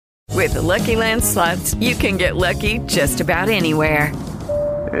With the Lucky Land Slots, you can get lucky just about anywhere.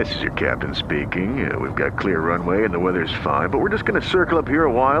 This is your captain speaking. We've got clear runway and the weather's fine, but we're just going to circle up here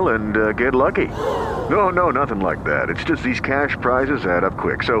a while and get lucky. No, nothing like that. It's just these cash prizes add up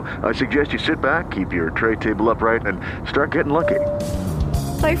quick. So I suggest you sit back, keep your tray table upright, and start getting lucky.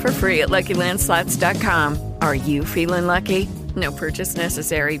 Play for free at LuckyLandSlots.com. Are you feeling lucky? No purchase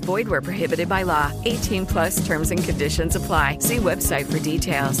necessary. Void where prohibited by law. 18 plus terms and conditions apply. See website for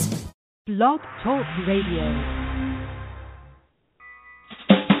details. Blog Talk Radio.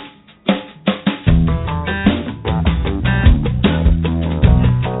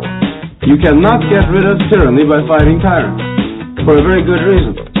 You cannot get rid of tyranny by fighting tyrants, for a very good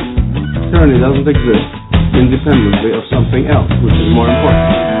reason. Tyranny doesn't exist independently of something else, which is more important.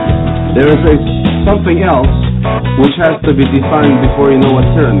 There is something else which has to be defined before you know what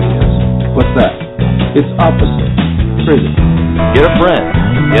tyranny is. What's that? It's opposite. Freedom. Get a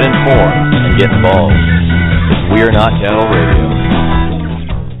friend, get informed, and get involved. It's We're Not Cattle Radio.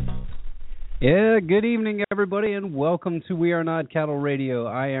 Yeah, good evening, everybody, and welcome to We Are Not Cattle Radio.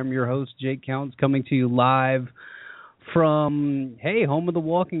 I am your host, Jake Counts, coming to you live from, home of the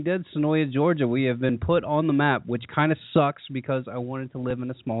Walking Dead, Sonoya, Georgia. We have been put on the map, which kind of sucks because I wanted to live in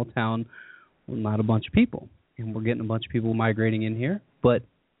a small town with not a bunch of people, and we're getting a bunch of people migrating in here. But,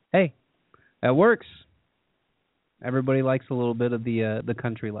 hey, that works. Everybody likes a little bit of the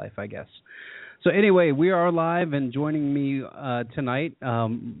country life, I guess. So anyway, we are live, and joining me tonight,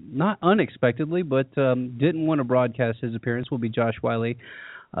 not unexpectedly, but didn't want to broadcast his appearance, will be Josh Wiley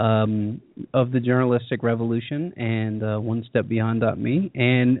of the Journalistic Revolution and One Step Beyond.me,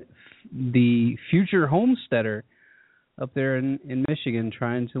 and the future homesteader up there in Michigan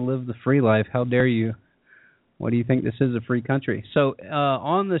trying to live the free life. How dare you? What do you think? This is a free country. So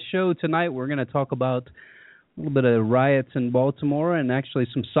on the show tonight, we're going to talk about a little bit of riots in Baltimore and actually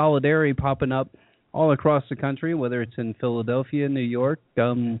some solidarity popping up all across the country, whether it's in Philadelphia, New York.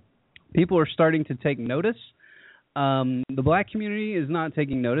 People are starting to take notice. The black community is not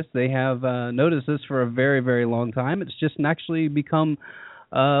taking notice. They have noticed this for a very, very long time. It's just actually become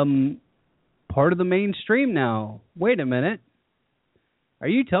part of the mainstream now. Wait a minute. Are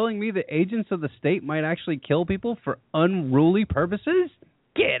you telling me the agents of the state might actually kill people for unruly purposes?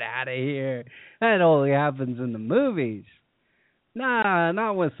 Get out of here. That only happens in the movies. Nah,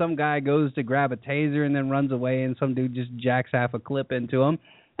 not when some guy goes to grab a taser and then runs away and some dude just jacks half a clip into him.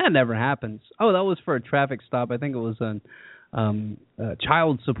 That never happens. Oh, that was for a traffic stop. I think it was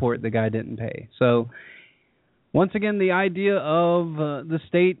child support the guy didn't pay. So, once again, the idea of the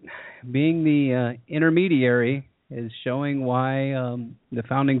state being the intermediary is showing why the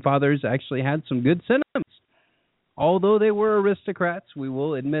Founding Fathers actually had some good sentiments. Although they were aristocrats, we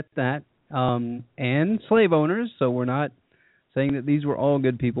will admit that, and slave owners, so we're not saying that these were all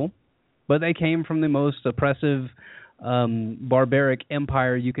good people, but they came from the most oppressive, barbaric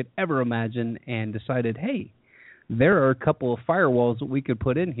empire you could ever imagine and decided, hey, there are a couple of firewalls that we could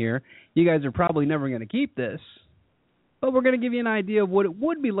put in here. You guys are probably never going to keep this, but we're going to give you an idea of what it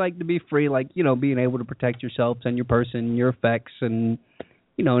would be like to be free, like, being able to protect yourself and your person, your effects, and,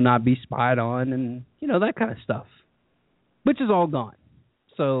 not be spied on and, that kind of stuff. Which is all gone.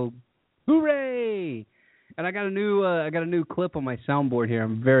 So, hooray! And I got a new clip on my soundboard here.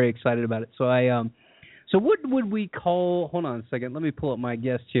 I'm very excited about it. So so what would we call? Hold on a second. Let me pull up my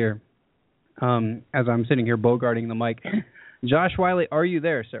guest here. As I'm sitting here bogarting the mic, Josh Wiley, are you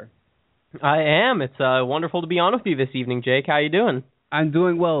there, sir? I am. It's wonderful to be on with you this evening, Jake. How you doing? I'm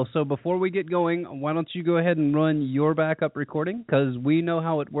doing well. So before we get going, why don't you go ahead and run your backup recording? Because we know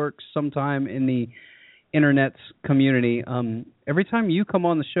how it works sometime in the Internet's community. Every time you come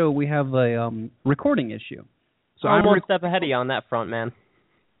on the show, we have a recording issue. So I'm one step ahead of you on that front, man.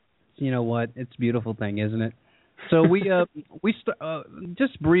 You know what? It's a beautiful thing, isn't it? So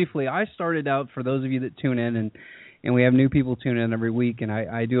just briefly, I started out, for those of you that tune in, and we have new people tune in every week, and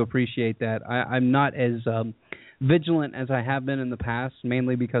I do appreciate that. I'm not as vigilant as I have been in the past,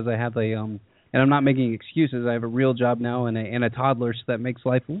 mainly because I have and I'm not making excuses, I have a real job now and a toddler, so that makes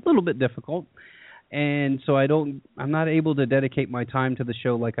life a little bit difficult. And so I'm not able to dedicate my time to the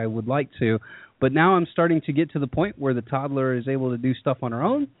show like I would like to. But now I'm starting to get to the point where the toddler is able to do stuff on her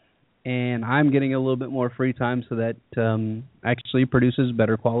own, and I'm getting a little bit more free time, so that actually produces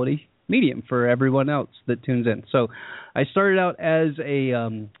better quality medium for everyone else that tunes in. So I started out as I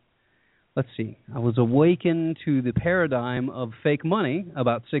was awakened to the paradigm of fake money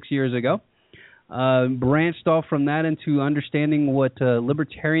about 6 years ago. Branched off from that into understanding what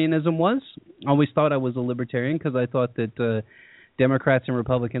libertarianism was. I always thought I was a libertarian because I thought that Democrats and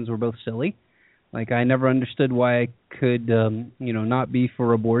Republicans were both silly. Like, I never understood why I could, not be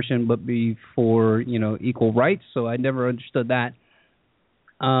for abortion, but be for, equal rights. So I never understood that,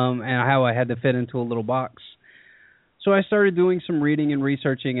 and how I had to fit into a little box. So I started doing some reading and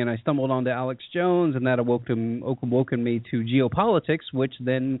researching, and I stumbled onto Alex Jones, and that awoken me to geopolitics, which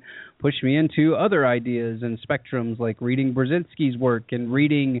then pushed me into other ideas and spectrums, like reading Brzezinski's work and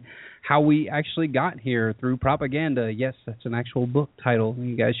reading how we actually got here through propaganda. Yes, that's an actual book title.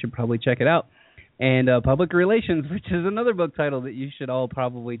 You guys should probably check it out. And Public Relations, which is another book title that you should all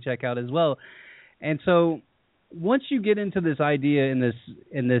probably check out as well. And so once you get into this idea in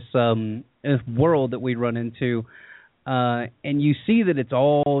this world that we run into, and you see that it's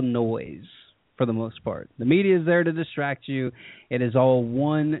all noise for the most part. The media is there to distract you. It is all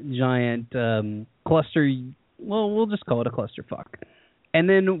one giant cluster. Well, we'll just call it a clusterfuck. And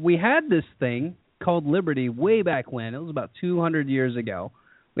then we had this thing called liberty way back when. It was about 200 years ago.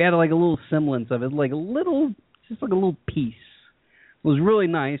 We had like a little semblance of it, like a little piece. It was really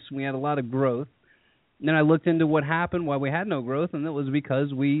nice. We had a lot of growth. And then I looked into what happened, why we had no growth, and it was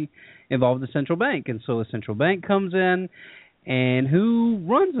because we involved the central bank. And so a central bank comes in, and who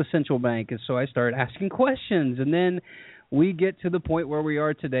runs a central bank? And so I started asking questions. And then we get to the point where we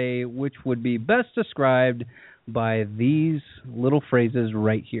are today, which would be best described by these little phrases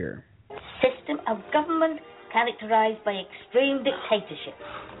right here. System of government characterized by extreme dictatorship.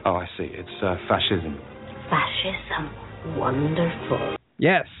 Oh, I see. It's fascism. Fascism. Wonderful.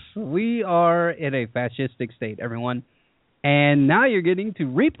 Yes, we are in a fascistic state, everyone. And now you're getting to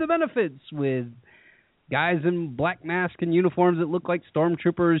reap the benefits with guys in black masks and uniforms that look like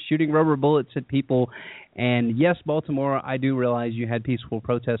stormtroopers shooting rubber bullets at people. And yes, Baltimore, I do realize you had peaceful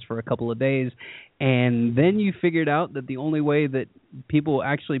protests for a couple of days. And then you figured out that the only way that people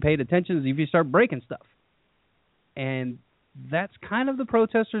actually paid attention is if you start breaking stuff. And that's kind of the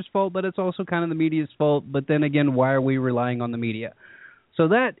protesters' fault, but it's also kind of the media's fault. But then again, why are we relying on the media? So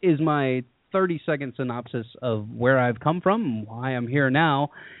that is my 30-second synopsis of where I've come from and why I'm here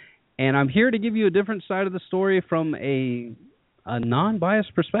now. And I'm here to give you a different side of the story from a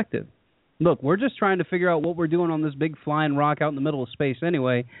non-biased perspective. Look, we're just trying to figure out what we're doing on this big flying rock out in the middle of space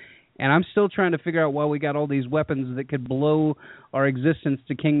anyway. And I'm still trying to figure out why we got all these weapons that could blow our existence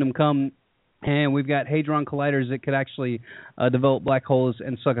to kingdom come. And we've got Hadron Colliders that could actually develop black holes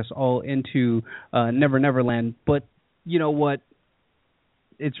and suck us all into Never Never Land. But you know what?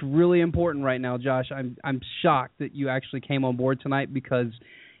 It's really important right now, Josh. I'm shocked that you actually came on board tonight because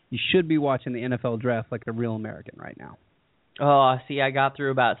you should be watching the NFL draft like a real American right now. Oh, see, I got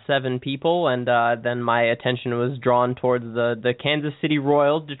through about 7 people, and then my attention was drawn towards the Kansas City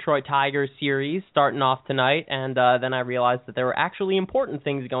Royals Detroit Tigers series starting off tonight, and then I realized that there were actually important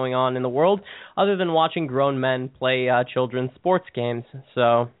things going on in the world other than watching grown men play children's sports games.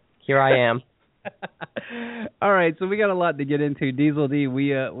 So here I am. All right, so we got a lot to get into. Diesel D,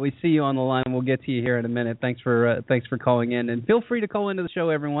 we see you on the line. We'll get to you here in a minute. Thanks for calling in, and feel free to call into the show,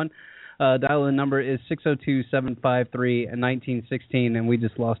 everyone. Dial-in number is 602-753-1916, and we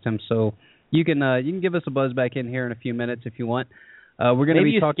just lost him, so you can give us a buzz back in here in a few minutes if you want. We're going to be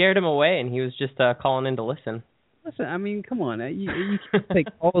you scared him away, and he was just calling in to listen. Listen, I mean, come on. You can't take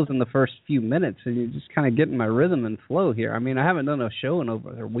calls in the first few minutes, and you're just kind of getting my rhythm and flow here. I mean, I haven't done a show in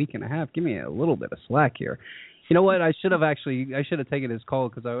over a week and a half. Give me a little bit of slack here. You know what? I should have taken his call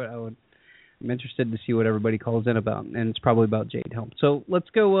because I'm interested to see what everybody calls in about, and it's probably about Jade Helm. So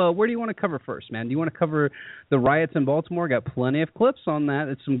let's go. Where do you want to cover first, man? Do you want to cover the riots in Baltimore? Got plenty of clips on that.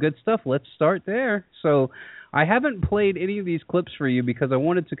 It's some good stuff. Let's start there. So I haven't played any of these clips for you because I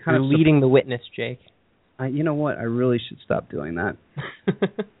wanted to kind of leading the witness, Jake. You know what? I really should stop doing that.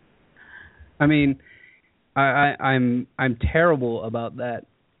 I mean, I'm terrible about that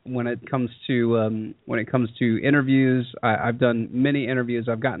when it comes to interviews. I've done many interviews.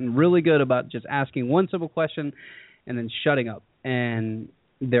 I've gotten really good about just asking one simple question and then shutting up. And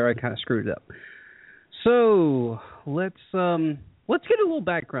there I kind of screwed it up. So let's get a little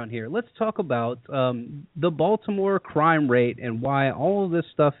background here. Let's talk about the Baltimore crime rate and why all of this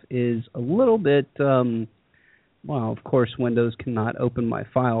stuff is a little bit. Well, of course, Windows cannot open my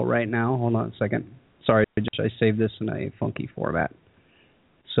file right now. Hold on a second. Sorry, I saved this in a funky format.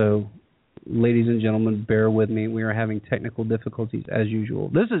 So, ladies and gentlemen, bear with me. We are having technical difficulties as usual.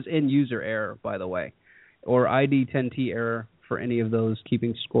 This is end-user error, by the way, or ID10T error for any of those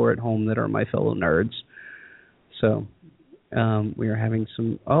keeping score at home that are my fellow nerds. So, we are having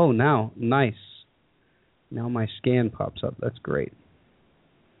some... Oh, now, nice. Now my scan pops up. That's great.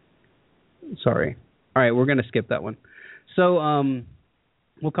 Sorry. All right, we're going to skip that one. So,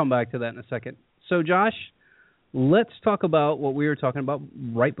 we'll come back to that in a second. So, Josh, let's talk about what we were talking about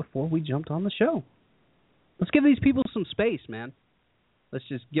right before we jumped on the show. Let's give these people some space, man. Let's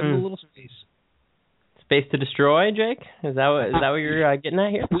just give them a little space. Space to destroy, Jake? Is that what you're getting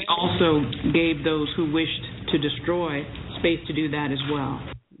at here? We also gave those who wished to destroy space to do that as well.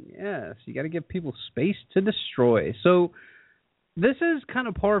 Yes, you got to give people space to destroy. So this is kind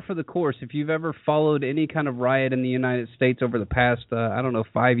of par for the course. If you've ever followed any kind of riot in the United States over the past,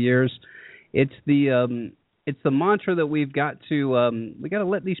 5 years, it's the mantra that we've got to we got to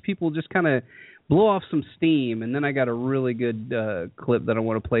let these people just kind of blow off some steam. And then I got a really good clip that I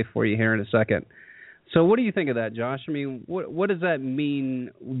want to play for you here in a second. So what do you think of that, Josh? I mean, what does that mean,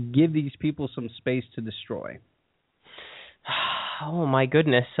 give these people some space to destroy? Oh, my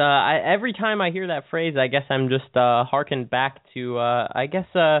goodness. Every time I hear that phrase, I guess I'm just hearkened back to, a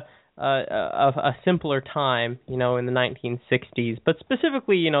simpler time, in the 1960s, but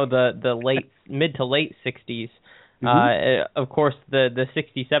specifically, the mid to late 60s. Of course, the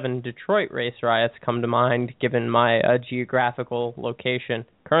 67 Detroit race riots come to mind, given my geographical location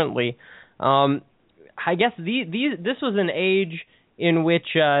currently. I guess this was an age in which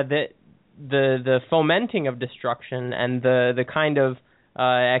the fomenting of destruction and the kind of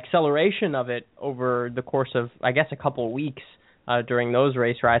acceleration of it over the course of, I guess, a couple of weeks during those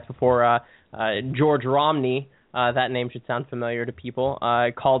race riots before George Romney, that name should sound familiar to people,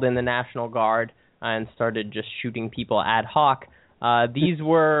 called in the National Guard and started just shooting people ad hoc. These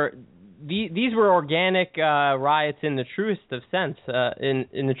were organic riots in the truest of sense.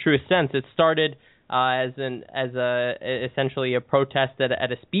 In the truest sense, it started essentially a protest at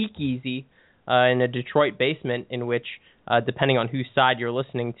a speakeasy in a Detroit basement, in which, depending on whose side you're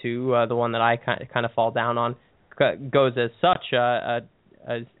listening to, the one that I kind of fall down on goes as such. A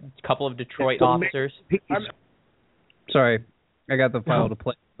couple of Detroit officers. Sorry, I got the file to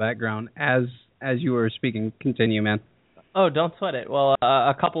play in the background as you were speaking. Continue, man. Oh, don't sweat it. Well,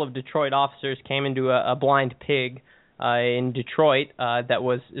 a couple of Detroit officers came into a blind pig in Detroit that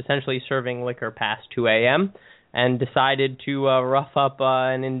was essentially serving liquor past 2 a.m. and decided to rough up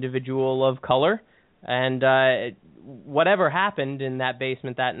an individual of color. And whatever happened in that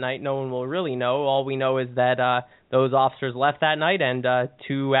basement that night, no one will really know. All we know is that those officers left that night, and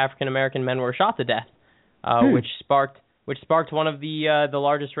 2 African-American men were shot to death, which sparked one of the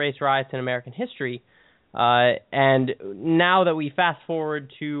largest race riots in American history. And now that we fast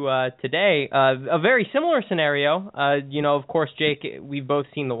forward to today, a very similar scenario, of course, Jake, we've both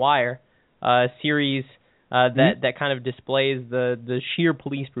seen The Wire, series that kind of displays the sheer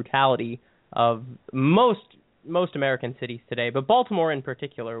police brutality of most American cities today, but Baltimore in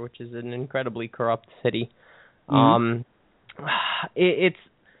particular, which is an incredibly corrupt city.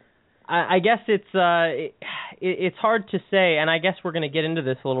 I guess it's hard to say, and I guess we're going to get into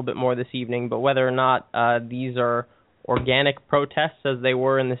this a little bit more this evening, but whether or not these are organic protests as they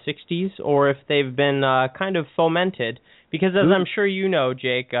were in the 60s, or if they've been kind of fomented. Because as I'm sure you know,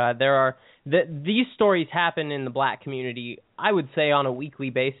 Jake, these stories happen in the black community, I would say, on a weekly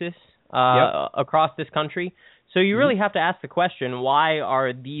basis across this country. So you really have to ask the question, why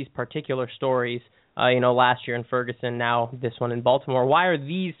are these particular stories, last year in Ferguson, now this one in Baltimore, why are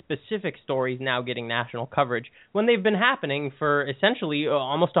these specific stories now getting national coverage when they've been happening for essentially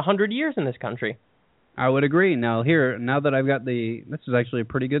almost 100 years in this country? I would agree. Now that I've got this is actually a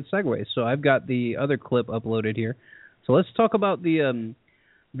pretty good segue. So I've got the other clip uploaded here. So let's talk about the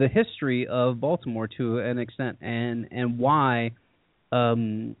history of Baltimore to an extent, and why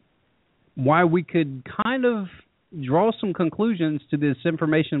we could kind of draw some conclusions to this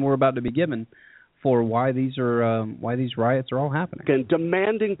information we're about to be given for why these riots are all happening. And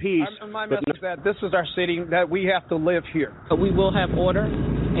demanding peace. My message is that this is our city, that we have to live here. We will have order,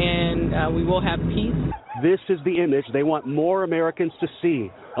 and we will have peace. This is the image they want more Americans to see.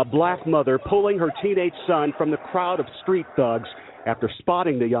 A black mother pulling her teenage son from the crowd of street thugs after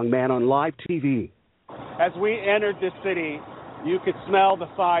spotting the young man on live TV. As we entered this city, you could smell the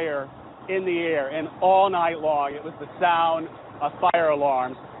fire in the air, and all night long it was the sound of fire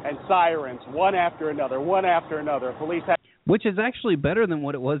alarms and sirens, one after another. Police had... Which is actually better than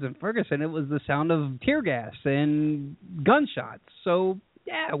what it was in Ferguson. It was the sound of tear gas and gunshots. So,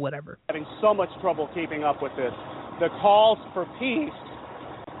 yeah, whatever. Having so much trouble keeping up with this. The calls for peace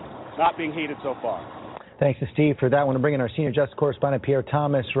not being heeded so far. Thanks to Steve for that. I want to bring in our senior justice correspondent, Pierre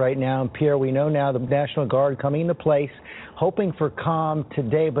Thomas, right now. And Pierre, we know now the National Guard coming into place, hoping for calm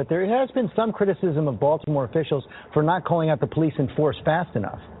today. But there has been some criticism of Baltimore officials for not calling out the police and force fast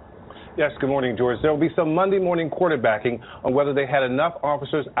enough. Yes, good morning, George. There will be some Monday morning quarterbacking on whether they had enough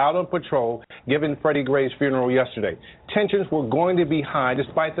officers out on patrol given Freddie Gray's funeral yesterday. Tensions were going to be high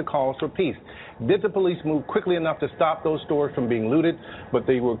despite the calls for peace. Did the police move quickly enough to stop those stores from being looted? But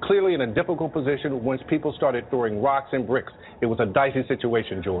they were clearly in a difficult position once people started throwing rocks and bricks. It was a dicey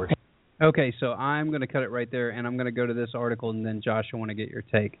situation, George. Okay, so I'm going to cut it right there, and I'm going to go to this article, and then, Josh, I want to get your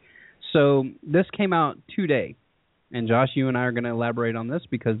take. So this came out today, and, Josh, you and I are going to elaborate on this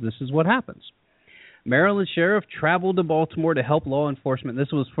because this is what happens. Maryland sheriff traveled to Baltimore to help law enforcement.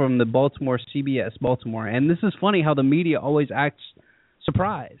 This was from the Baltimore CBS, Baltimore. And this is funny how the media always acts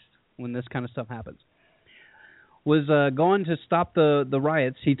surprised when this kind of stuff happens. Was going to stop the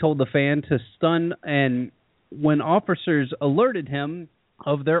riots. He told the fan to stun, and when officers alerted him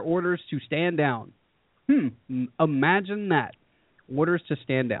of their orders to stand down. Imagine that. Orders to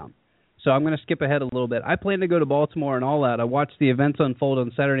stand down. So I'm going to skip ahead a little bit. I plan to go to Baltimore and all that. I watched the events unfold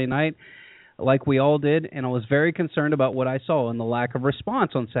on Saturday night, like we all did, and I was very concerned about what I saw and the lack of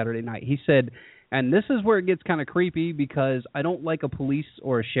response on Saturday night. He said, and this is where it gets kind of creepy because I don't like a police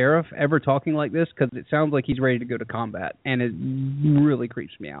or a sheriff ever talking like this because it sounds like he's ready to go to combat, and it really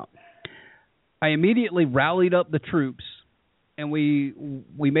creeps me out. I immediately rallied up the troops, and we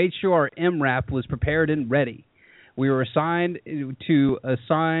made sure our MRAP was prepared and ready. We were assigned to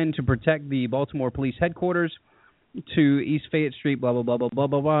protect the Baltimore Police Headquarters to East Fayette Street, blah, blah, blah, blah, blah,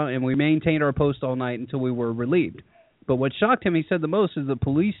 blah, blah, and we maintained our post all night until we were relieved. But what shocked him, he said the most, is the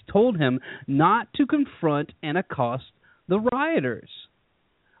police told him not to confront and accost the rioters.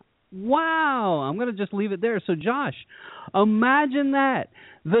 Wow, I'm going to just leave it there. So, Josh, imagine that.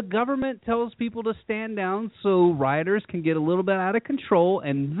 The government tells people to stand down so rioters can get a little bit out of control,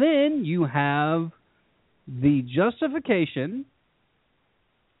 and then you have the justification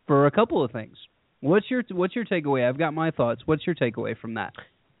for a couple of things. What's your takeaway? I've got my thoughts. What's your takeaway from that?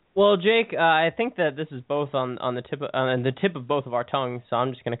 Well, Jake, I think that this is both on the tip of both of our tongues, so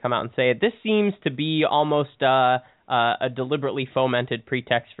I'm just going to come out and say it. This seems to be almost a deliberately fomented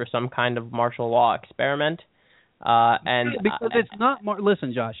pretext for some kind of martial law experiment. Because it's not.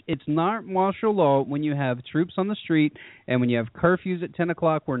 Listen, Josh, it's not martial law when you have troops on the street and when you have curfews at 10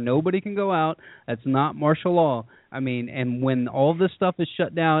 o'clock where nobody can go out. That's not martial law. I mean, and when all this stuff is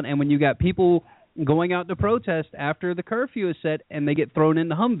shut down and when you got people going out to protest after the curfew is set and they get thrown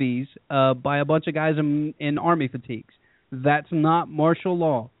into Humvees by a bunch of guys in army fatigues, that's not martial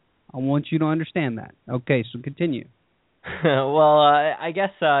law. I want you to understand that. Okay, so continue. Well, I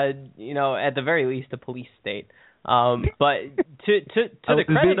guess at the very least, a police state. But to the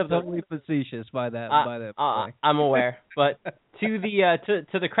credit of the totally facetious by that. I'm aware, but to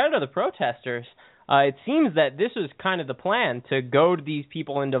the credit of the protesters, it seems that this was kind of the plan to goad these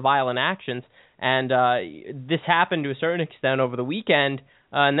people into violent actions, and this happened to a certain extent over the weekend,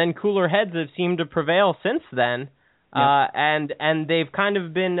 and then cooler heads have seemed to prevail since then. Yep. And they've kind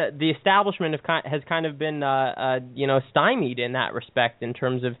of been, the establishment has kind of been stymied in that respect in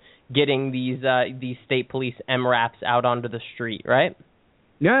terms of getting these state police MRAPs out onto the street, right?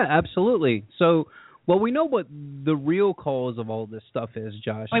 Yeah, absolutely. So, well, we know what the real cause of all this stuff is,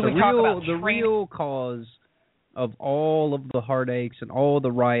 Josh. The real cause of all of the heartaches and all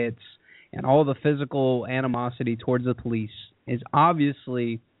the riots and all the physical animosity towards the police is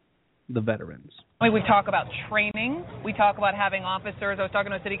obviously the veterans. I mean, we talk about training. We talk about having officers. I was talking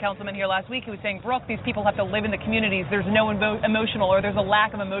to a city councilman here last week who was saying, Brooke, these people have to live in the communities. There's no emotional, or there's a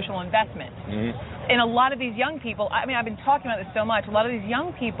lack of emotional investment. Mm-hmm. And a lot of these young people, I mean, I've been talking about this so much, a lot of these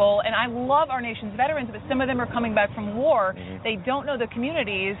young people, and I love our nation's veterans, but some of them are coming back from war. Mm-hmm. They don't know the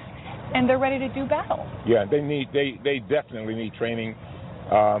communities, and they're ready to do battle. Yeah, they definitely need training,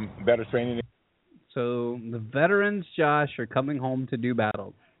 better training. So the veterans, Josh, are coming home to do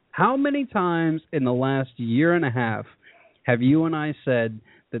battle. How many times in the last year and a half have you and I said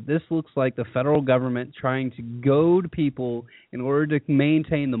that this looks like the federal government trying to goad people in order to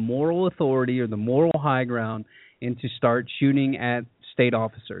maintain the moral authority or the moral high ground and to start shooting at state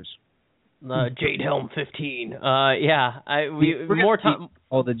officers? Jade Helm 15. More time.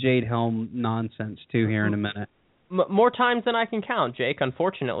 All the Jade Helm nonsense, too, here in a minute. More times than I can count, Jake,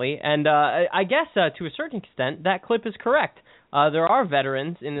 unfortunately. And I guess to a certain extent, that clip is correct. There are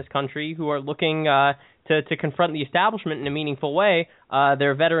veterans in this country who are looking to confront the establishment in a meaningful way.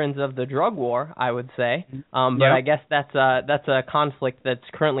 They're veterans of the drug war, I would say. But I guess that's a conflict that's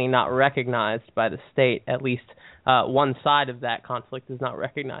currently not recognized by the state. At least one side of that conflict is not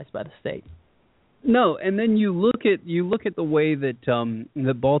recognized by the state. No, and then you look at the way that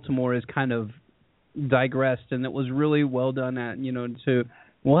that Baltimore is kind of digressed, and it was really well done at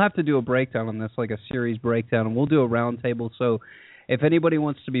we'll have to do a breakdown on this, like a series breakdown, and we'll do a roundtable. So If anybody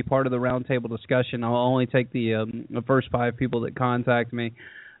wants to be part of the roundtable discussion, I'll only take the first 5 people that contact me.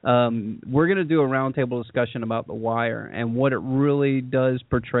 We're going to do a roundtable discussion about The Wire and what it really does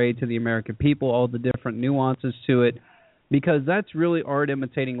portray to the American people, all the different nuances to it, because that's really art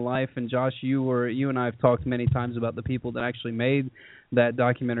imitating life. And Josh, you and I have talked many times about the people that actually made that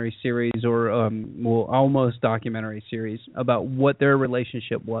documentary series, or almost documentary series, about what their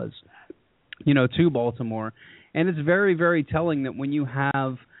relationship was, to Baltimore. And it's very, very telling that when you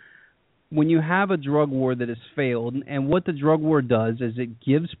have a drug war that has failed, and what the drug war does is it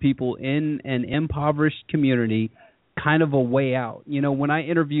gives people in an impoverished community kind of a way out. When I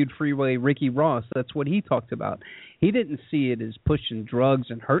interviewed Freeway Ricky Ross, that's what he talked about. He didn't see it as pushing drugs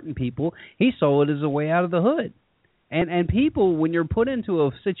and hurting people. He saw it as a way out of the hood. And people, when you're put into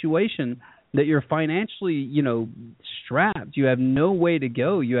a situation that you're financially, strapped, you have no way to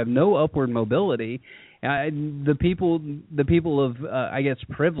go, you have no upward mobility. The people of, I guess,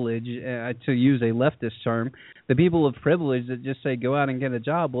 privilege, to use a leftist term, the people of privilege that just say go out and get a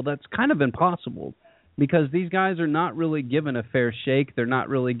job, well, that's kind of impossible, because these guys are not really given a fair shake. They're not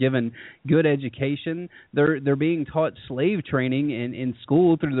really given good education. They're being taught slave training in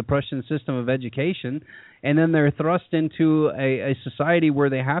school through the Prussian system of education, and then they're thrust into a society where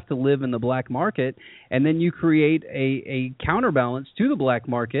they have to live in the black market, and then you create a counterbalance to the black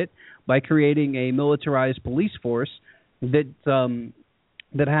market by creating a militarized police force that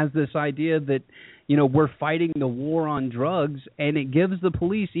has this idea that we're fighting the war on drugs, and it gives the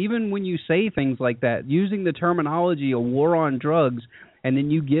police, even when you say things like that, using the terminology a war on drugs, and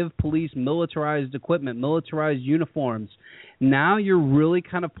then you give police militarized equipment, militarized uniforms, now you're really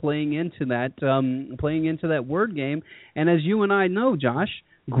kind of playing into that word game. And as you and I know, Josh,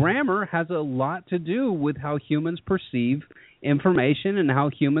 grammar has a lot to do with how humans perceive information and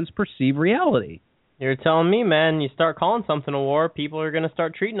how humans perceive reality. You're telling me, man, you start calling something a war, people are going to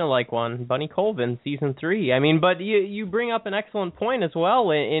start treating it like one. Bunny Colvin, Season 3. I mean, but you bring up an excellent point as well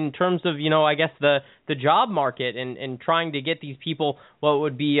in terms of, I guess the job market and trying to get these people what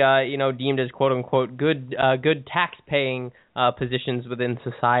would be, deemed as quote-unquote good tax-paying positions within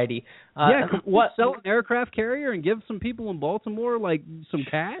society. Sell an aircraft carrier and give some people in Baltimore, some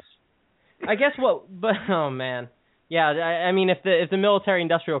cash? I guess oh, man. Yeah, I mean, if the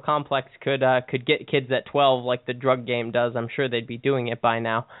military-industrial complex could get kids at 12 like the drug game does, I'm sure they'd be doing it by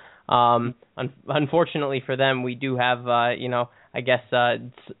now. Unfortunately for them, we do have, I guess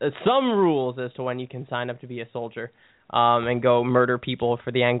some rules as to when you can sign up to be a soldier and go murder people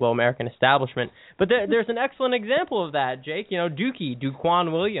for the Anglo-American establishment. But there's an excellent example of that, Jake.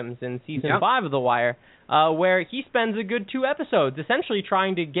 Duquan Williams in Season 5 of The Wire, where he spends a good 2 episodes essentially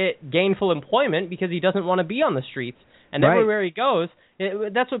trying to get gainful employment because he doesn't want to be on the streets. And everywhere he goes,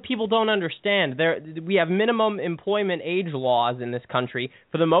 that's what people don't understand. We have minimum employment age laws in this country,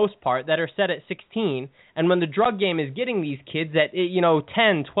 for the most part, that are set at 16. And when the drug game is getting these kids at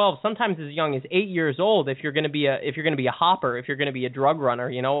 10, 12, sometimes as young as 8 years old, if you're going to be a hopper, if you're going to be a drug runner,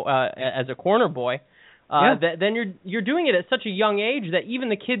 as a corner boy, then you're doing it at such a young age that even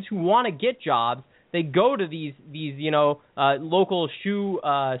the kids who want to get jobs, they go to these local shoe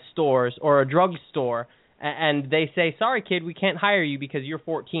stores or a drug store, and they say, sorry, kid, we can't hire you because you're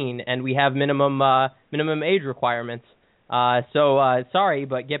 14 and we have minimum age requirements. Sorry,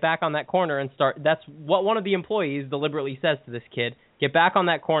 but get back on that corner and start. That's what one of the employees deliberately says to this kid. Get back on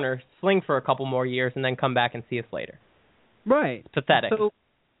that corner, sling for a couple more years, and then come back and see us later. Right. Pathetic.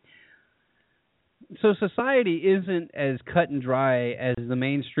 So society isn't as cut and dry as the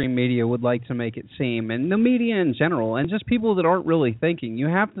mainstream media would like to make it seem, and the media in general, and just people that aren't really thinking. You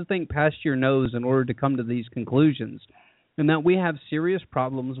have to think past your nose in order to come to these conclusions, and that we have serious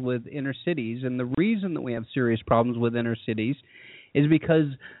problems with inner cities. And the reason that we have serious problems with inner cities is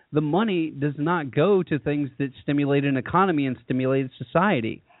because the money does not go to things that stimulate an economy and stimulate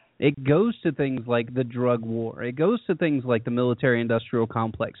society. It goes to things like the drug war. It goes to things like the military-industrial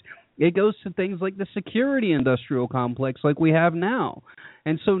complex. It goes to things like the security-industrial complex like we have now.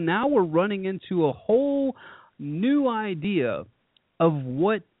 And so now we're running into a whole new idea of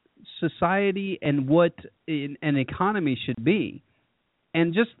what society and what an economy should be.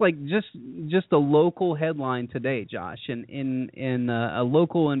 And just a local headline today, Josh, in a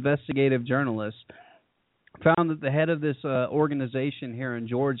local investigative journalist found that the head of this organization here in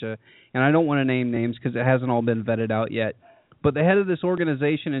Georgia, and I don't want to name names because it hasn't all been vetted out yet, but the head of this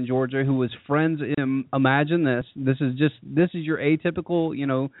organization in Georgia who was friends, imagine this. This is your atypical,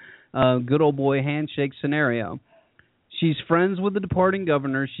 good old boy handshake scenario. She's friends with the departing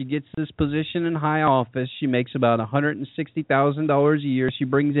governor. She gets this position in high office. She makes about $160,000 a year. She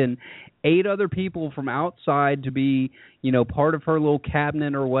brings in 8 other people from outside to be, part of her little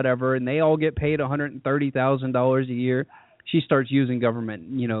cabinet or whatever, and they all get paid $130,000 a year. She starts using government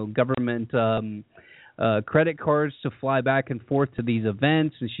credit cards to fly back and forth to these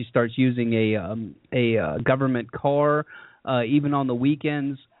events, and she starts using a government car even on the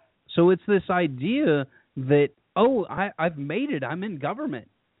weekends. So it's this idea that, I've made it, I'm in government,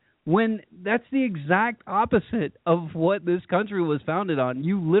 when that's the exact opposite of what this country was founded on.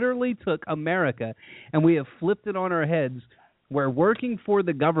 You literally took America and we have flipped it on our heads, where working for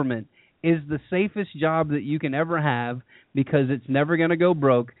the government is the safest job that you can ever have because it's never going to go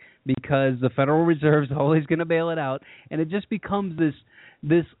broke, because the Federal Reserve is always going to bail it out, and it just becomes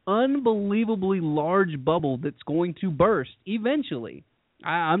this unbelievably large bubble that's going to burst eventually.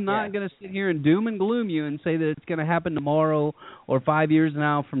 I'm not going to sit here and doom and gloom you and say that it's going to happen tomorrow or 5 years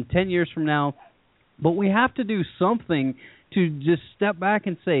now, from 10 years from now, but we have to do something to just step back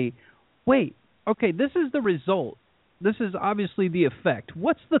and say, wait, okay, this is the result. This is obviously the effect.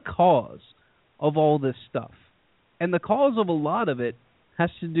 What's the cause of all this stuff? And the cause of a lot of it has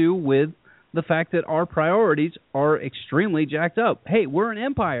to do with the fact that our priorities are extremely jacked up. Hey, we're an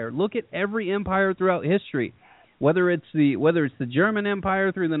empire. Look at every empire throughout history. Whether it's the German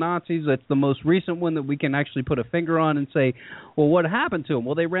Empire through the Nazis, that's the most recent one that we can actually put a finger on and say, well, what happened to them?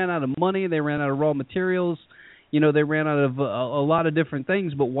 Well, they ran out of money, they ran out of raw materials, they ran out of a lot of different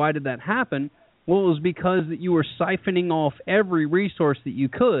things. But why did that happen? Well, it was because that you were siphoning off every resource that you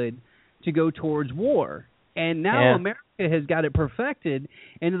could to go towards war. And now America has got it perfected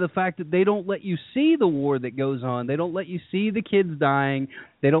into the fact that they don't let you see the war that goes on. They don't let you see the kids dying.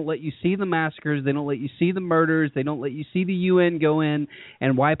 They don't let you see the massacres. They don't let you see the murders. They don't let you see the UN go in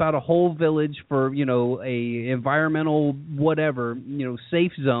and wipe out a whole village for, a environmental whatever,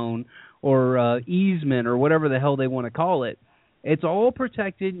 safe zone or easement or whatever the hell they want to call it. It's all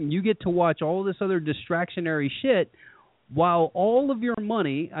protected, and you get to watch all this other distractionary shit, while all of your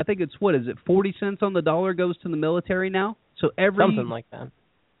money, I think it's, 40 cents on the dollar goes to the military now? So something like that.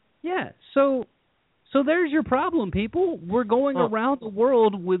 Yeah. So there's your problem, people. We're going around the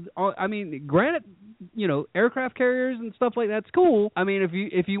world with, granted, aircraft carriers and stuff like that's cool. I mean,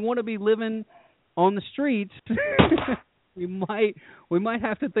 if you want to be living on the streets, we might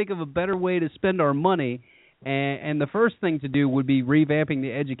have to think of a better way to spend our money. And the first thing to do would be revamping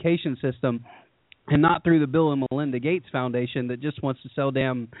the education system, and not through the Bill and Melinda Gates Foundation that just wants to sell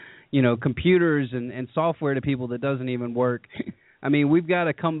damn, computers and software to people that doesn't even work. I mean, we've got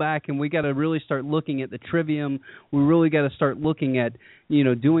to come back and we got to really start looking at the trivium. We really got to start looking at,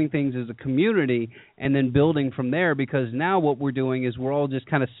 doing things as a community and then building from there, because now what we're doing is we're all just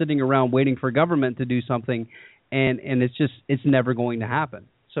kind of sitting around waiting for government to do something, and it's never going to happen.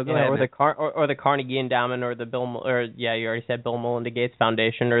 So go ahead. Or the Carnegie Endowment, or the you already said Bill and Melinda Gates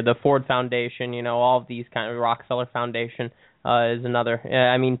Foundation, or the Ford Foundation. All of these kind of, Rockefeller Foundation is another.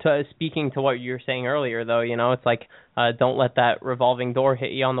 Speaking to what you were saying earlier, though, it's like don't let that revolving door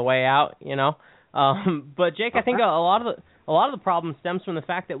hit you on the way out. But Jake, I think a lot of the problem stems from the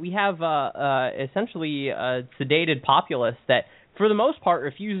fact that we have essentially a sedated populace that, for the most part,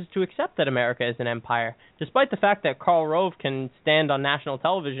 refuses to accept that America is an empire, despite the fact that Karl Rove can stand on national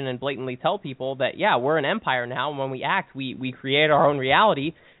television and blatantly tell people that, we're an empire now, and when we act, we create our own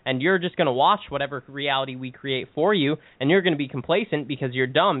reality, and you're just going to watch whatever reality we create for you, and you're going to be complacent because you're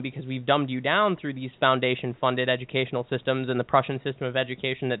dumb, because we've dumbed you down through these foundation-funded educational systems and the Prussian system of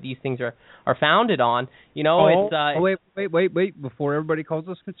education that these things are founded on. Wait, before everybody calls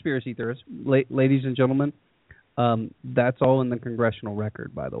us conspiracy theorists, ladies and gentlemen, that's all in the congressional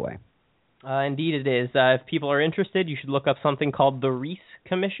record, by the way. Indeed it is. If people are interested, you should look up something called the Reese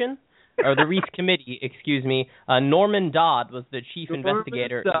Commission, or the Reese Committee, excuse me. Norman Dodd was the chief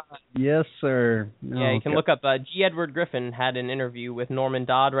investigator. Yes, sir. You can look up, G. Edward Griffin had an interview with Norman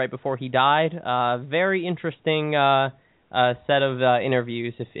Dodd right before he died. Very interesting set of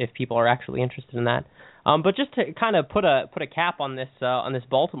interviews, if people are actually interested in that. But just to kind of put a cap on this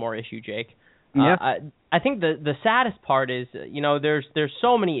Baltimore issue, Jake. I think the saddest part is, there's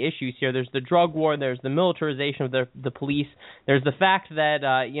so many issues here. There's the drug war. There's the militarization of the police. There's the fact that,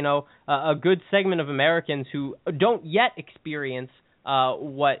 a good segment of Americans who don't yet experience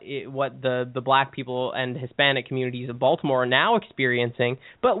what the black people and Hispanic communities of Baltimore are now experiencing,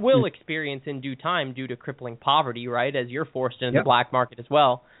 but will experience in due time due to crippling poverty, right, as you're forced into the black market as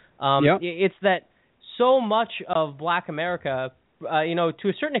well. It's that so much of black America, to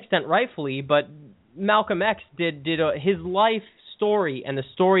a certain extent rightfully, but Malcolm X did his life story and the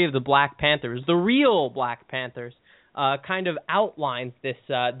story of the Black Panthers, the real Black Panthers, kind of outlines this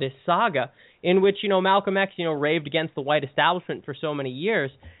saga in which Malcolm X raved against the white establishment for so many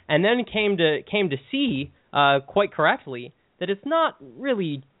years, and then came to see quite correctly that it's not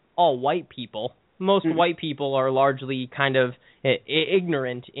really all white people. Most white people are largely kind of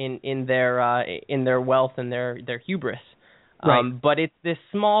ignorant in their wealth and their hubris. Right. But it's this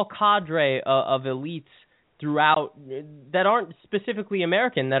small cadre of elites throughout that aren't specifically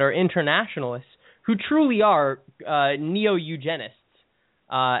American, that are internationalists, who truly are neo-eugenists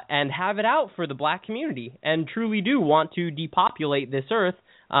and have it out for the black community and truly do want to depopulate this earth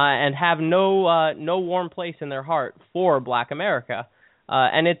and have no warm place in their heart for black America.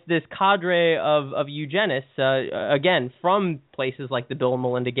 And it's this cadre of eugenists, again, from places like the Bill and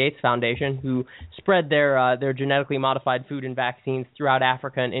Melinda Gates Foundation, who spread their genetically modified food and vaccines throughout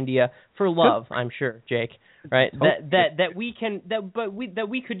Africa and India for love, I'm sure, Jake. Right? That we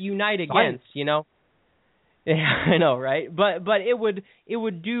could unite against, Yeah, I know, right? But it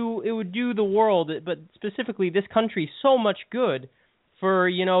would do the world, but specifically this country, so much good for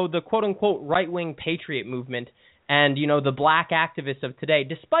the quote unquote right wing patriot movement. And, the black activists of today,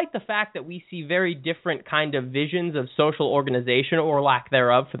 despite the fact that we see very different kind of visions of social organization or lack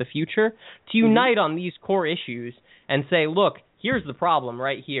thereof for the future, to unite on these core issues and say, look, here's the problem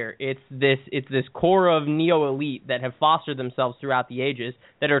right here. It's this core of neo-elite that have fostered themselves throughout the ages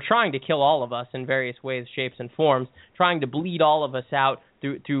that are trying to kill all of us in various ways, shapes, and forms, trying to bleed all of us out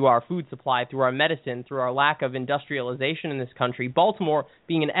through our food supply, through our medicine, through our lack of industrialization in this country. Baltimore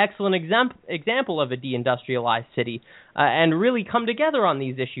being an excellent example of a deindustrialized city, and really come together on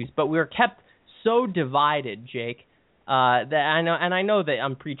these issues. But we're kept so divided, Jake, that I know that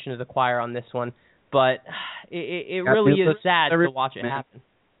I'm preaching to the choir on this one, but it really is sad to watch it happen.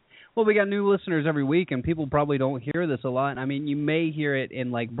 Well, we got new listeners every week, and people probably don't hear this a lot. I mean, you may hear it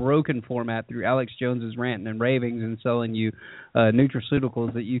in, broken format through Alex Jones's ranting and ravings and selling you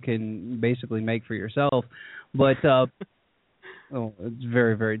nutraceuticals that you can basically make for yourself. But, it's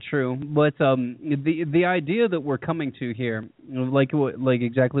very, very true. But the idea that we're coming to here, like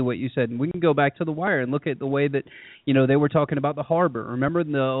exactly what you said, we can go back to The Wire and look at the way that, they were talking about the harbor. Remember,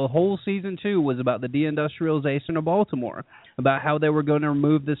 the whole season 2 was about the deindustrialization of Baltimore, about how they were going to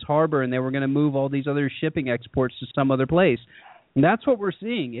remove this harbor and they were going to move all these other shipping exports to some other place. And that's what we're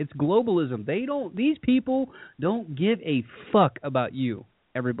seeing. It's globalism. These people don't give a fuck about you,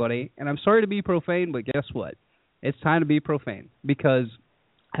 everybody. And I'm sorry to be profane, but guess what? It's time to be profane because,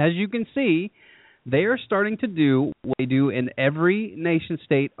 as you can see, they are starting to do what they do in every nation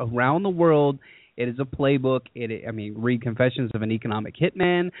state around the world. It is a playbook. Read Confessions of an Economic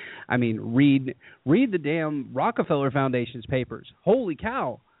Hitman. Read the damn Rockefeller Foundation's papers. Holy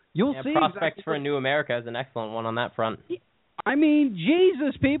cow. You'll see. Prospects for a New America is an excellent one on that front.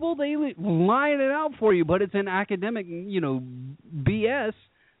 Jesus, people, they line it out for you, but it's an academic, BS.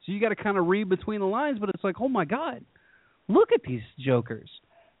 So you got to kind of read between the lines, but it's like, oh my God, look at these jokers.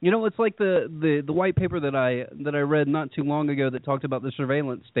 It's like the white paper that I read not too long ago that talked about the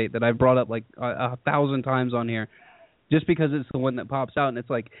surveillance state that I've brought up 1,000 times on here, just because it's the one that pops out, and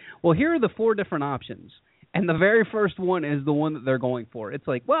it's like, well, here are the 4 different options. And the very first one is the one that they're going for. It's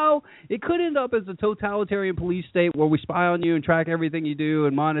like, well, it could end up as a totalitarian police state where we spy on you and track everything you do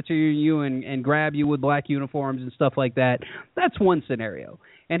and monitor you and grab you with black uniforms and stuff like that. That's one scenario.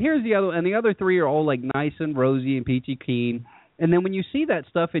 And here's the other, and the other 3 are all nice and rosy and peachy keen. And then when you see that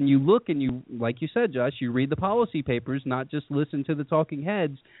stuff and you look and you, like you said, Josh, you read the policy papers, not just listen to the talking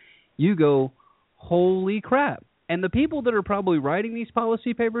heads, you go, holy crap. And the people that are probably writing these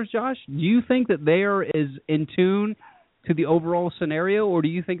policy papers, Josh, do you think that they are as in tune to the overall scenario, or do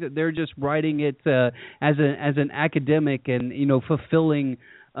you think that they're just writing it as an academic and fulfilling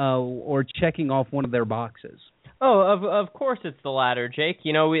or checking off one of their boxes? Oh, of course it's the latter, Jake.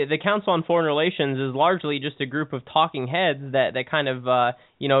 The Council on Foreign Relations is largely just a group of talking heads that kind of,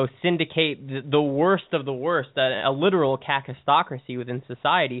 syndicate the worst of the worst, a literal kakistocracy within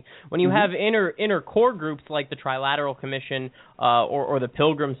society. When you have inner core groups like the Trilateral Commission or the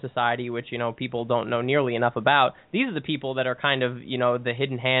Pilgrim Society, which, people don't know nearly enough about, these are the people that are kind of, the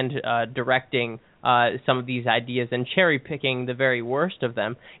hidden hand directing some of these ideas and cherry-picking the very worst of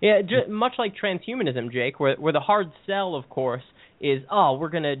them. Yeah, much like transhumanism, Jake, where the hard sell, of course, is, we're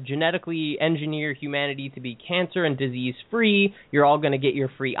going to genetically engineer humanity to be cancer and disease-free, you're all going to get your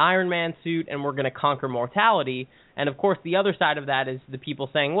free Iron Man suit, and we're going to conquer mortality. And, of course, the other side of that is the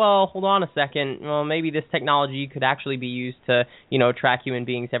people saying, well, hold on a second, well, maybe this technology could actually be used to, track human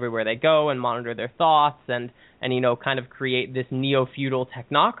beings everywhere they go and monitor their thoughts and kind of create this neo-feudal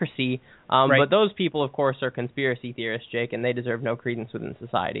technocracy. Right. But those people, of course, are conspiracy theorists, Jake, and they deserve no credence within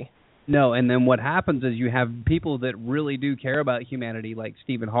society. No, and then what happens is you have people that really do care about humanity, like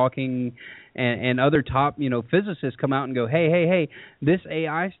Stephen Hawking and other top, physicists come out and go, hey, this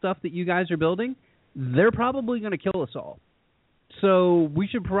AI stuff that you guys are building, they're probably going to kill us all. So we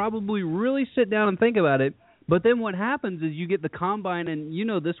should probably really sit down and think about it. But then what happens is you get the Combine, and you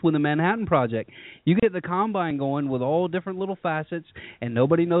know this with the Manhattan Project. You get the Combine going with all different little facets, and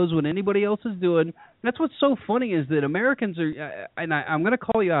nobody knows what anybody else is doing. That's what's so funny is that Americans are, and I'm going to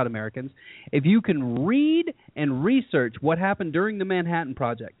call you out, Americans, if you can read and research what happened during the Manhattan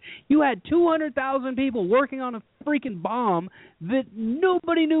Project. You had 200,000 people working on a freaking bomb that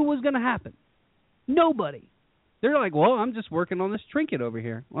nobody knew was going to happen. Nobody. They're like, well, I'm just working on this trinket over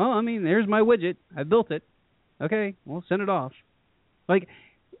here. Well, I mean, there's my widget. I built it. Okay, well, send it off. Like,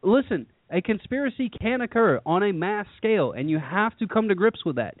 listen, a conspiracy can occur on a mass scale, and you have to come to grips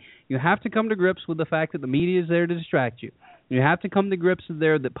with that. You have to come to grips with the fact that the media is there to distract you. You have to come to grips with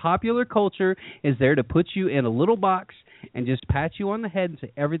there that popular culture is there to put you in a little box and just pat you on the head and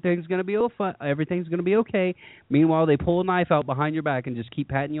say everything's going to be everything's going to be okay. Meanwhile, they pull a knife out behind your back and just keep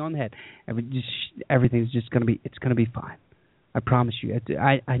patting you on the head. Everything's just going to be fine. I promise you.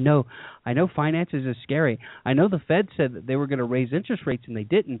 I know finances is scary. I know the Fed said that they were going to raise interest rates and they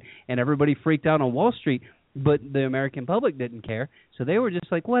didn't, and everybody freaked out on Wall Street, but the American public didn't care. So they were just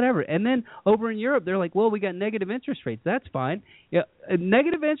like, whatever. And then over in Europe, they're like, well, we got negative interest rates. That's fine. Yeah,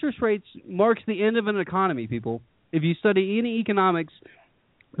 negative interest rates marks the end of an economy, people. If you study any economics,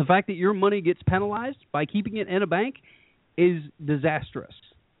 the fact that your money gets penalized by keeping it in a bank is disastrous.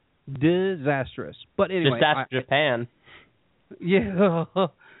 Disastrous. But anyway. Just ask Japan. Yeah,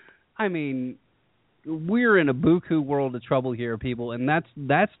 I mean, we're in a buku world of trouble here, people, and that's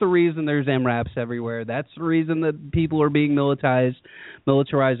the reason there's MRAPs everywhere. That's the reason that people are being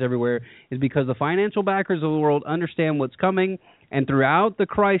militarized everywhere, is because the financial backers of the world understand what's coming, and throughout the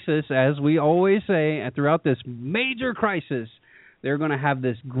crisis, as we always say, and throughout this major crisis, they're going to have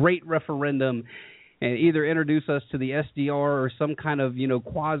this great referendum and either introduce us to the SDR or some kind of,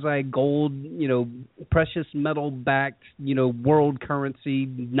 quasi-gold, precious metal-backed, world currency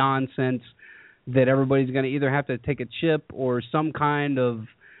nonsense that everybody's going to either have to take a chip or some kind of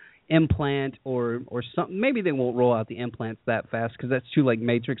implant or something. Maybe they won't roll out the implants that fast because that's too,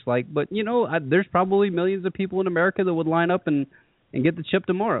 Matrix-like. But, there's probably millions of people in America that would line up and get the chip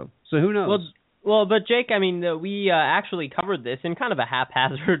tomorrow. So who knows? Well, but Jake, I mean, we actually covered this in kind of a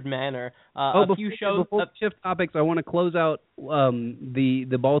haphazard manner. Before shift topics, I want to close out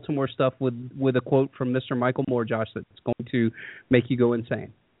the Baltimore stuff with a quote from Mr. Michael Moore, Josh, that's going to make you go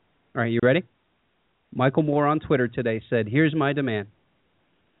insane. All right, you ready? Michael Moore on Twitter today said, "Here's my demand.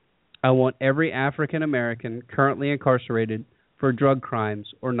 I want every African American currently incarcerated for drug crimes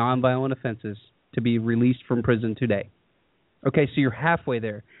or nonviolent offenses to be released from prison today." Okay, so you're halfway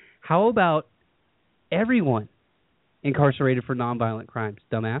there. How about everyone incarcerated for nonviolent crimes,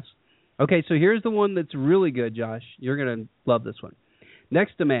 dumbass? Okay, so here's the one that's really good, Josh. You're going to love this one.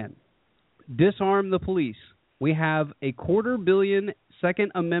 Next demand, disarm the police. We have 250 million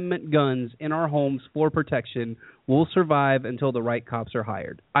Second Amendment guns in our homes for protection. We'll survive until the right cops are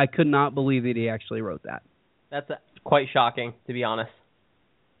hired. I could not believe that he actually wrote that. That's quite shocking, to be honest.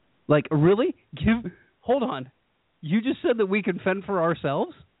 Like, really? Hold on. You just said that we can fend for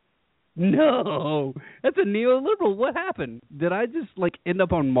ourselves? No, that's a neoliberal. What happened? Did I just end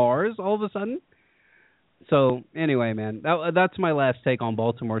up on Mars all of a sudden? So anyway, man, that's my last take on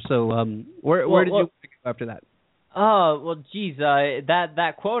Baltimore. So where did you go after that? Well, geez,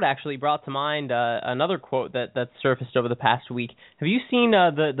 that quote actually brought to mind another quote that surfaced over the past week. Have you seen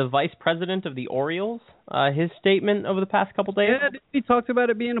the vice president of the Orioles, his statement over the past couple days? Yeah, he talked about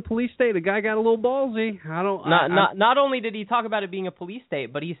it being a police state. The guy got a little ballsy. Not only did he talk about it being a police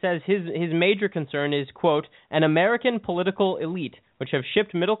state, but he says his major concern is, quote, an American political elite which have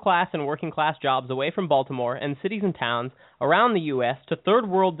shipped middle-class and working-class jobs away from Baltimore and cities and towns around the U.S. to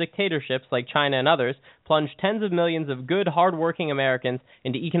third-world dictatorships like China and others, plunged tens of millions of good, hard-working Americans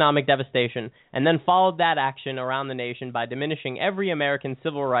into economic devastation, and then followed that action around the nation by diminishing every American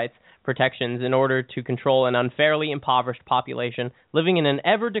civil rights protections in order to control an unfairly impoverished population living in an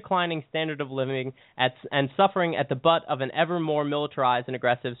ever-declining standard of living and suffering at the butt of an ever more militarized and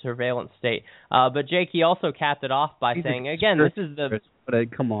aggressive surveillance state. But Jake, he also capped it off by saying, again, this is the...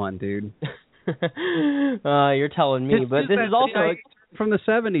 Come on, dude. You're telling me, but this is also... from the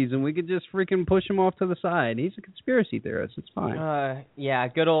 70s, and we could just freaking push him off to the side. He's a conspiracy theorist. It's fine. Yeah,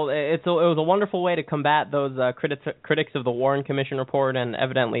 good old. It was a wonderful way to combat those critics of the Warren Commission report, and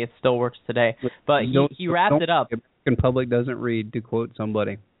evidently it still works today. But he wrapped it up. The American public doesn't read, to quote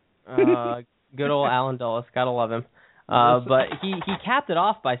somebody. Good old Alan Dulles. Gotta love him. But he capped it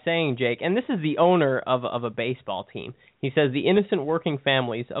off by saying, Jake, and this is the owner of a baseball team. He says the innocent working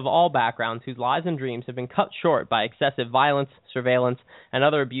families of all backgrounds whose lives and dreams have been cut short by excessive violence, surveillance, and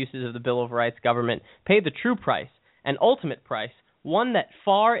other abuses of the Bill of Rights government pay the true price, an ultimate price, one that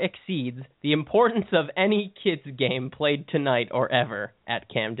far exceeds the importance of any kids game played tonight or ever at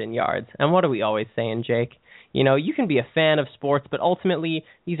Camden Yards. And what are we always saying, Jake? You know, you can be a fan of sports, but ultimately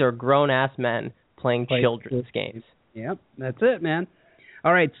these are grown-ass men playing children's games. Yep, that's it, man.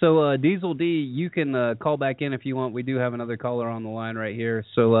 All right, so Diesel D, you can call back in if you want. We do have another caller on the line right here,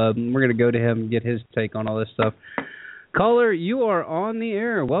 so we're going to go to him and get his take on all this stuff. Caller, you are on the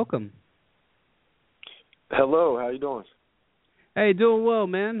air. Welcome. Hello, how you doing? Hey, doing well,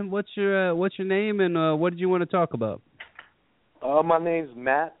 man. What's your name and what did you want to talk about? My name's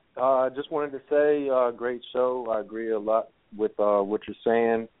Matt. I just wanted to say, great show. I agree a lot with what you're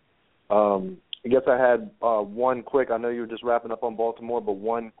saying. I guess I had one quick, I know you were just wrapping up on Baltimore, but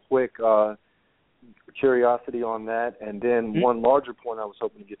one quick curiosity on that, and then one larger point I was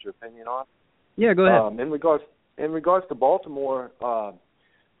hoping to get your opinion on. Yeah, go ahead. In regards to Baltimore,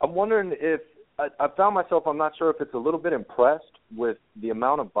 I'm wondering if, I found myself, I'm not sure if it's a little bit impressed with the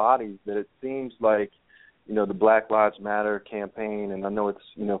amount of bodies that it seems like, you know, the Black Lives Matter campaign, and I know it's,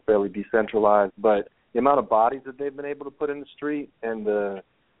 you know, fairly decentralized, but the amount of bodies that they've been able to put in the street and the,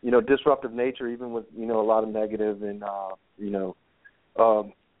 you know, disruptive nature, even with, you know, a lot of negative and,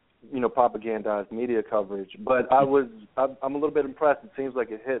 propagandized media coverage. But I'm a little bit impressed. It seems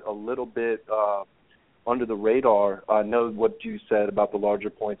like it hit a little bit under the radar. I know what you said about the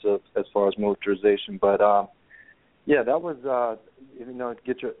larger points of as far as militarization, but yeah, that was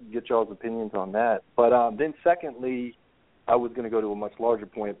get y'all's opinions on that. But then secondly, I was going to go to a much larger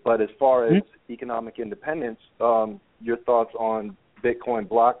point. But as far as economic independence, your thoughts on Bitcoin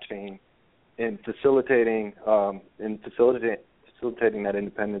blockchain and facilitating that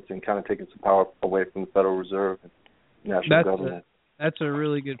independence and kind of taking some power away from the Federal Reserve and national government. That's a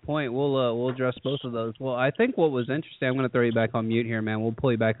really good point. We'll address both of those. Well, I think what was interesting, I'm going to throw you back on mute here, man. We'll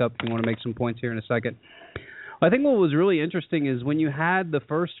pull you back up if you want to make some points here in a second. I think what was really interesting is when you had the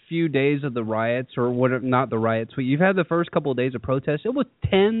first few days of the riots, or not the riots, but you've had the first couple of days of protests, it was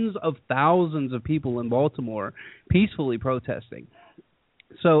tens of thousands of people in Baltimore peacefully protesting.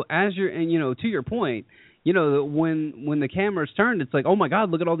 So to your point, you know, when the cameras turned, it's like, oh my God,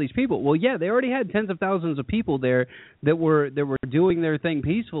 look at all these people. Well, yeah, they already had tens of thousands of people there that were doing their thing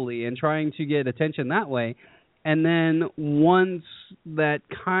peacefully and trying to get attention that way. And then once that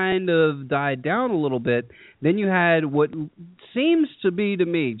kind of died down a little bit, then you had what seems to be to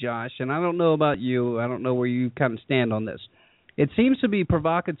me, Josh, and I don't know about you, I don't know where you kind of stand on this. It seems to be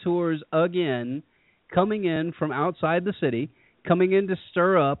provocateurs again coming in from outside the city, coming in to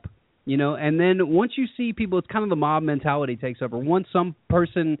stir up, you know, and then once you see people, it's kind of the mob mentality takes over. Once some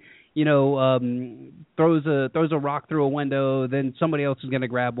person, you know, throws a rock through a window, then somebody else is going to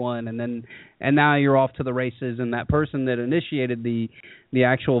grab one, and now you're off to the races, and that person that initiated the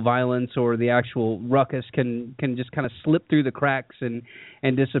actual violence or the actual ruckus can just kind of slip through the cracks and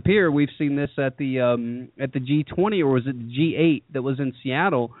disappear. We've seen this at the G20, or was it the G8 that was in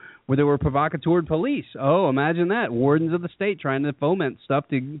Seattle, where there were provocateur police. Oh, imagine that. Wardens of the state trying to foment stuff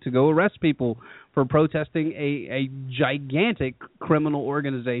to go arrest people for protesting a gigantic criminal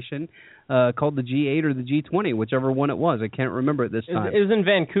organization called the G8 or the G20, whichever one it was. I can't remember at this time. It was in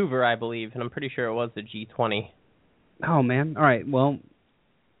Vancouver, I believe, and I'm pretty sure it was the G20. Oh, man. All right, well,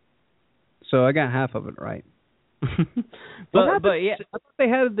 so I got half of it right. but yeah, I thought they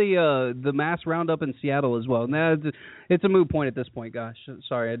had the mass roundup in Seattle as well. Now it's a moot point at this point. Gosh,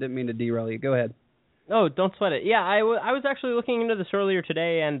 sorry, I didn't mean to derail you. Go ahead. Oh, don't sweat it. Yeah, I was actually looking into this earlier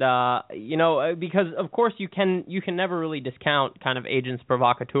today, and because of course you can never really discount kind of agents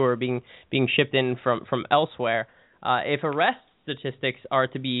provocateur being shipped in from elsewhere. If arrest statistics are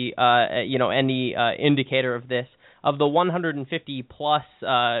to be any indicator of this, of the 150-plus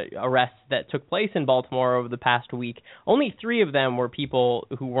arrests that took place in Baltimore over the past week, only 3 of them were people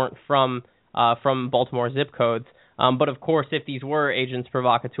who weren't from Baltimore zip codes. But, of course, if these were agents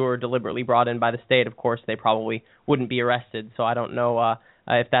provocateur deliberately brought in by the state, of course, they probably wouldn't be arrested. So I don't know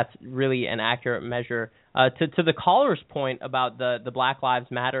if that's really an accurate measure. To the caller's point about the Black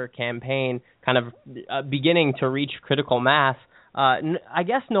Lives Matter campaign kind of beginning to reach critical mass, I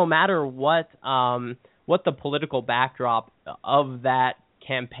guess no matter what the political backdrop of that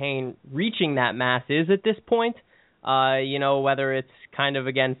campaign reaching that mass is at this point, whether it's kind of,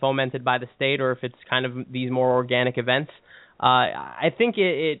 again, fomented by the state or if it's kind of these more organic events, I think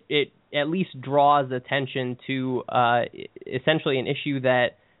it at least draws attention to essentially an issue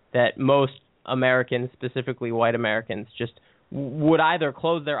that most Americans, specifically white Americans, just would either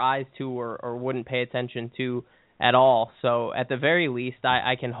close their eyes to or wouldn't pay attention to at all. So at the very least,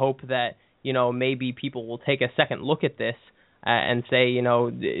 I can hope that, maybe people will take a second look at this and say,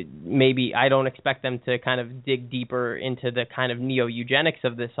 maybe I don't expect them to kind of dig deeper into the kind of neo-eugenics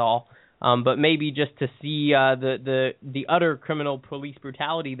of this all, but maybe just to see the utter criminal police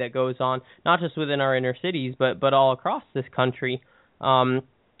brutality that goes on, not just within our inner cities, but all across this country.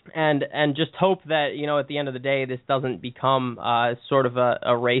 And just hope that, at the end of the day, this doesn't become sort of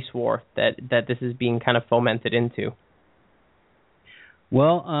a race war that this is being kind of fomented into.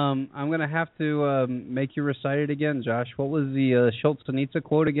 Well, I'm going to have to make you recite it again, Josh. What was the Solzhenitsyn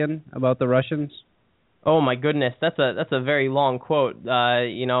quote again about the Russians? Oh my goodness, that's a very long quote.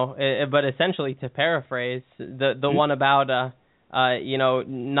 But essentially, to paraphrase, the one about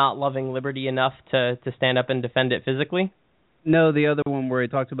not loving liberty enough to stand up and defend it physically. No, the other one where he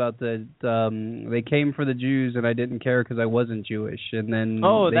talked about they came for the Jews and I didn't care because I wasn't Jewish, and then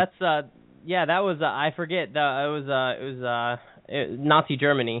that was I forget. It was Nazi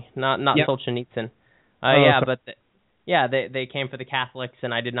Germany, not yep. Solzhenitsyn. They came for the Catholics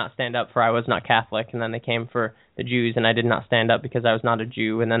and I did not stand up for I was not Catholic, and then they came for the Jews and I did not stand up because I was not a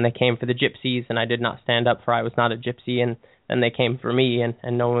Jew, and then they came for the Gypsies and I did not stand up for I was not a Gypsy, and then they came for me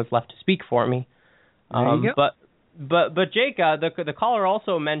and no one was left to speak for me. There you go. But Jake, the caller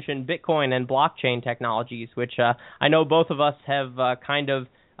also mentioned Bitcoin and blockchain technologies, which I know both of us have kind of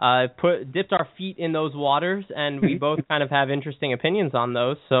dipped our feet in those waters, and we both kind of have interesting opinions on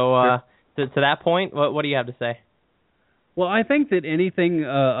those. So to that point, what do you have to say? Well, I think that anything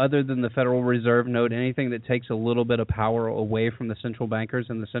other than the Federal Reserve note, anything that takes a little bit of power away from the central bankers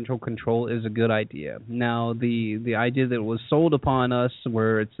and the central control is a good idea. Now, the idea that was sold upon us,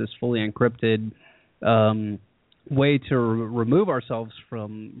 where it's this fully encrypted way to remove ourselves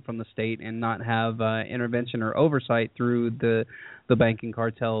from the state and not have intervention or oversight through the banking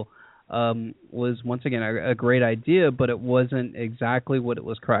cartel was once again a great idea, but it wasn't exactly what it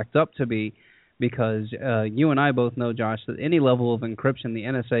was cracked up to be, because you and I both know, Josh, that any level of encryption, the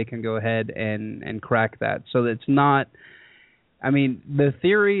NSA can go ahead and crack that. So it's not, the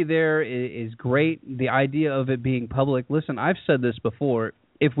theory there is great. The idea of it being public, listen, I've said this before,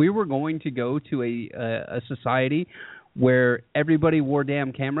 if we were going to go to a society where everybody wore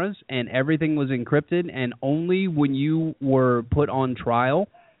damn cameras and everything was encrypted, and only when you were put on trial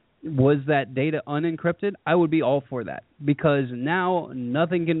was that data unencrypted, I would be all for that, because now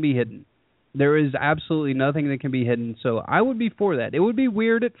nothing can be hidden. There is absolutely nothing that can be hidden, so I would be for that. It would be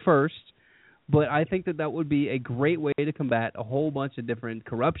weird at first, but I think that would be a great way to combat a whole bunch of different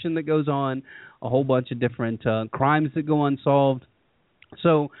corruption that goes on, a whole bunch of different crimes that go unsolved.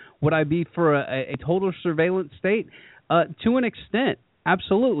 So would I be for a total surveillance state? To an extent,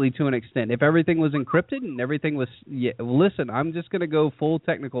 absolutely, to an extent. If everything was encrypted and everything was... listen, I'm just going to go full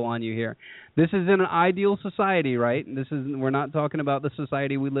technical on you here. This is in an ideal society, right? We're not talking about the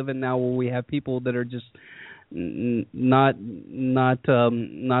society we live in now, where we have people that are just not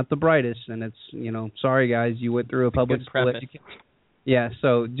the brightest, and it's, sorry guys, you went through a public school education. Yeah,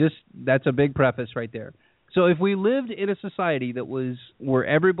 so just that's a big preface right there. So if we lived in a society where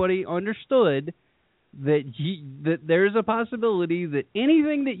everybody understood that there's a possibility that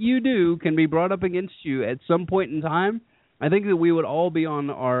anything that you do can be brought up against you at some point in time, I think that we would all be on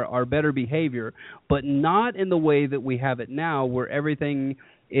our better behavior, but not in the way that we have it now, where everything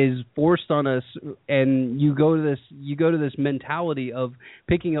is forced on us, and you go to this mentality of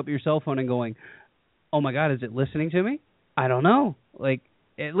picking up your cell phone and going, "Oh my God, is it listening to me? I don't know."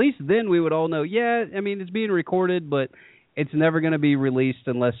 At least then we would all know, it's being recorded, but it's never going to be released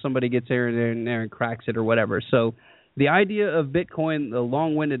unless somebody gets there and cracks it or whatever. So the idea of Bitcoin, the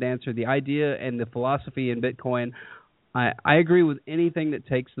long-winded answer, the idea and the philosophy in Bitcoin, I agree with anything that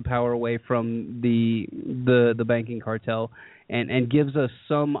takes the power away from the banking cartel and gives us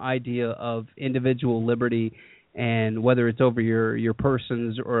some idea of individual liberty, and whether it's over your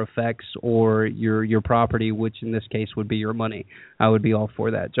persons or effects or your property, which in this case would be your money. I would be all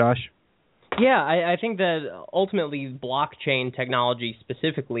for that. Josh? Yeah, I think that ultimately blockchain technology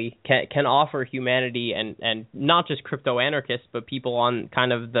specifically can offer humanity, and not just crypto anarchists, but people on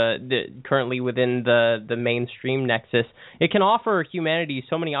kind of the currently within the mainstream nexus, it can offer humanity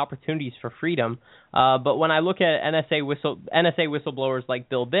so many opportunities for freedom. But when I look at NSA whistleblowers like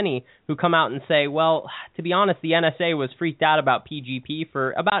Bill Binney, who come out and say, well, to be honest, the NSA was freaked out about PGP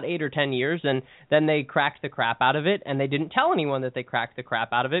for about 8 or 10 years, and then they cracked the crap out of it, and they didn't tell anyone that they cracked the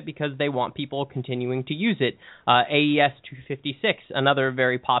crap out of it because they want people continuing to use it. AES-256, another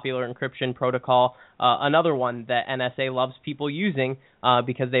very popular encryption protocol, another one that NSA loves people using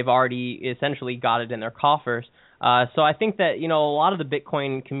because they've already essentially got it in their coffers. So I think that, a lot of the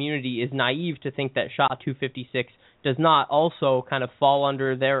Bitcoin community is naive to think that SHA-256 does not also kind of fall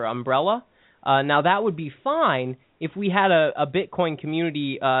under their umbrella. Now, that would be fine if we had a Bitcoin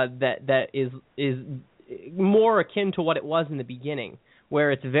community that is more akin to what it was in the beginning,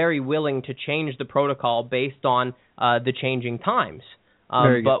 where it's very willing to change the protocol based on the changing times.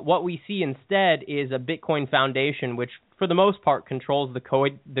 But what we see instead is a Bitcoin Foundation, which for the most part controls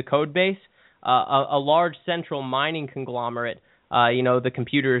the code base, a large central mining conglomerate, the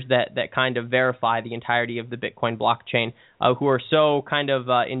computers that kind of verify the entirety of the Bitcoin blockchain, who are so kind of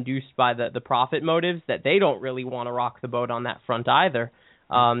induced by the profit motives that they don't really want to rock the boat on that front either.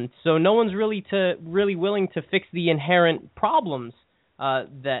 So no one's really willing to fix the inherent problems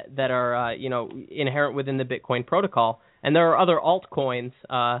that are inherent within the Bitcoin protocol. And there are other altcoins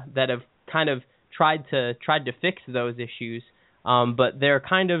that have kind of tried to fix those issues. But they're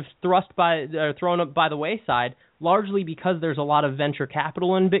kind of thrown up by the wayside, largely because there's a lot of venture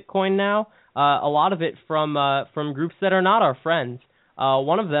capital in Bitcoin now. A lot of it from groups that are not our friends.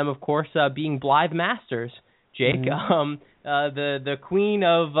 One of them, of course, being Blythe Masters, Jake, the queen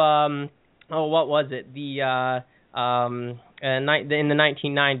of what was it? In the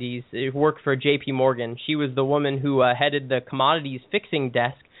 1990s, it worked for J.P. Morgan. She was the woman who headed the commodities fixing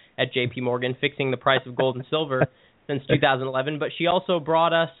desk at J.P. Morgan, fixing the price of gold and silver. Since 2011, but she also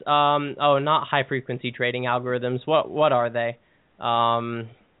brought us not high frequency trading algorithms. What are they?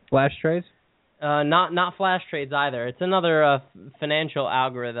 Flash trades? Not flash trades either. It's another financial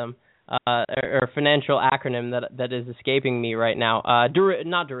algorithm or financial acronym that is escaping me right now.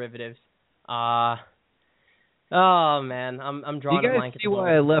 Not derivatives. Oh man, I'm drawing a blank. You guys see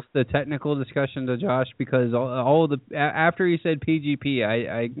why I left the technical discussion to Josh? Because after he said PGP,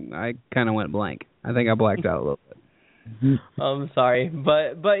 I kind of went blank. I think I blacked out a little bit. I'm sorry,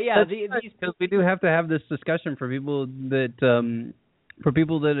 but yeah, because we do have to have this discussion for people that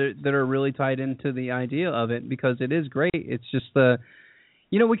are really tied into the idea of it, because it is great. It's just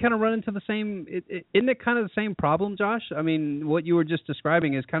we kind of run into the same. Isn't it kind of the same problem, Josh? I mean, what you were just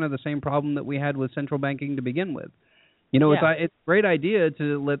describing is kind of the same problem that we had with central banking to begin with. It's a great idea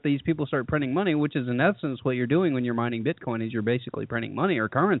to let these people start printing money, which is in essence what you're doing when you're mining Bitcoin. Is you're basically printing money or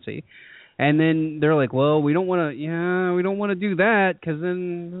currency. And then they're like, well, we don't want to do that because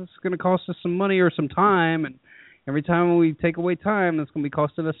then it's going to cost us some money or some time. And every time we take away time, that's going to be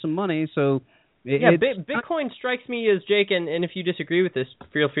costing us some money. So Bitcoin strikes me as, Jake, and if you disagree with this,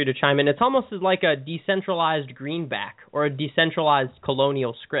 feel free to chime in. It's almost like a decentralized greenback or a decentralized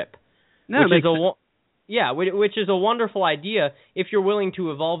colonial script, which is a wonderful idea if you're willing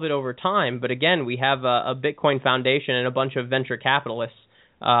to evolve it over time. But again, we have a Bitcoin Foundation and a bunch of venture capitalists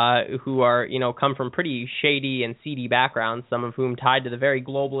who are, come from pretty shady and seedy backgrounds, some of whom tied to the very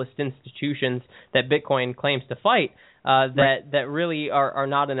globalist institutions that Bitcoin claims to fight, that really are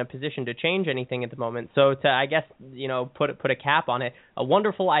not in a position to change anything at the moment. So to, I guess, put a cap on it, a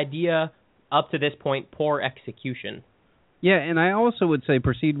wonderful idea, up to this point, poor execution. Yeah, and I also would say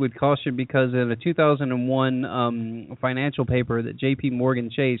proceed with caution, because in a 2001 financial paper that J.P. Morgan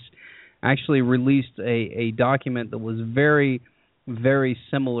Chase actually released a document that was very, very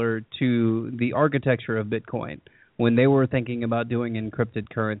similar to the architecture of Bitcoin when they were thinking about doing encrypted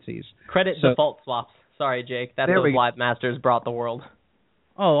currencies. Default swaps. Sorry, Jake. That's what Blythe Masters brought the world.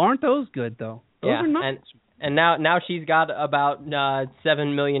 Oh, aren't those good, though? Those are nice. And now she's got about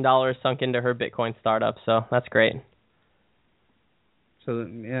 $7 million sunk into her Bitcoin startup, so that's great. So,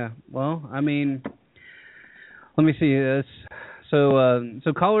 yeah. Well, I mean, let me see this. So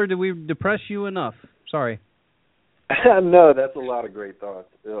caller, did we depress you enough? Sorry. No, that's a lot of great thoughts.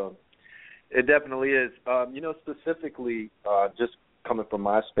 It definitely is. Specifically, just coming from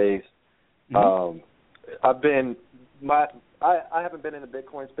my space, I haven't been in the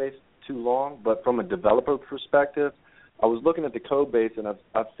Bitcoin space too long, but from a developer perspective, I was looking at the code base, and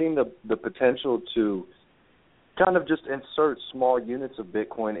I've seen the potential to kind of just insert small units of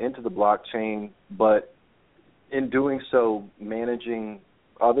Bitcoin into the blockchain, but in doing so, managing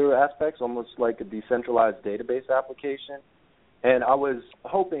other aspects, almost like a decentralized database application. And I was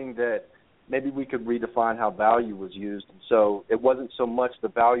hoping that maybe we could redefine how value was used. And so it wasn't so much the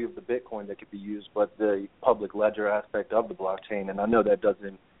value of the Bitcoin that could be used, but the public ledger aspect of the blockchain. And I know that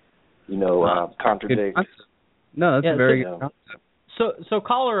doesn't, contradicts. No, that's a very good concept. So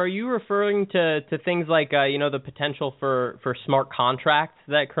caller, are you referring to things like the potential for smart contracts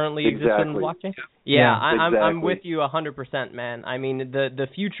that currently exist in the blockchain? Yeah, I'm with you 100%, man. I mean, the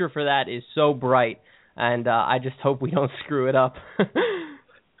future for that is so bright, and I just hope we don't screw it up.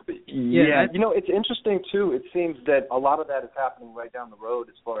 Yeah, it's interesting too. It seems that a lot of that is happening right down the road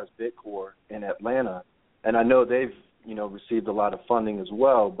as far as Bitcore in Atlanta, and I know they've received a lot of funding as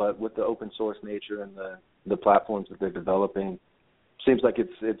well. But with the open source nature and the platforms that they're developing, seems like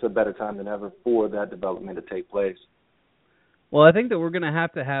it's a better time than ever for that development to take place. Well, I think that we're going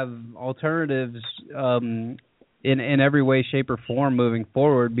to have alternatives in every way, shape, or form moving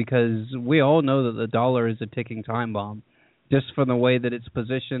forward, because we all know that the dollar is a ticking time bomb, just from the way that it's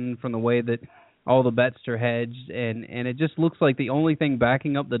positioned, from the way that all the bets are hedged, and it just looks like the only thing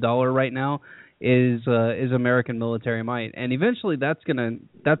backing up the dollar right now is American military might, and eventually that's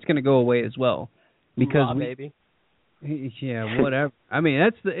gonna go away as well, because baby. Yeah, whatever. I mean,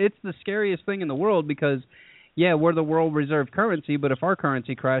 it's the scariest thing in the world, because we're the world reserve currency, but if our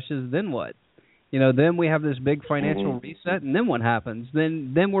currency crashes, then what? Then we have this big financial reset, and then what happens?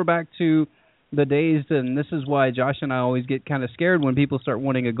 Then we're back to the days, and this is why Josh and I always get kind of scared when people start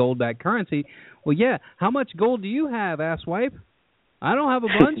wanting a gold-backed currency. Well, how much gold do you have, asswipe? I don't have a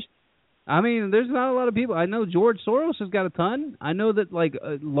bunch. I mean, there's not a lot of people. I know George Soros has got a ton. I know that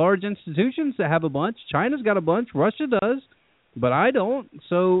large institutions that have a bunch. China's got a bunch. Russia does, but I don't.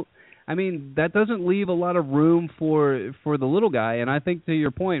 So, I mean, that doesn't leave a lot of room for the little guy. And I think, to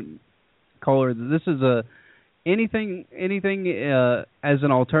your point, caller, this is anything as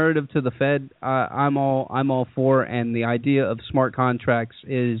an alternative to the Fed. I'm all for, and the idea of smart contracts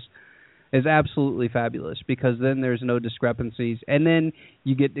is absolutely fabulous, because then there's no discrepancies, and then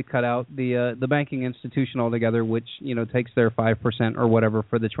you get to cut out the banking institution altogether, which takes their 5% or whatever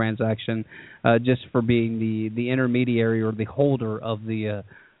for the transaction, just for being the intermediary or the holder of the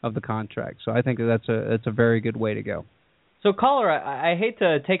contract. So I think that's a very good way to go. So, caller, I hate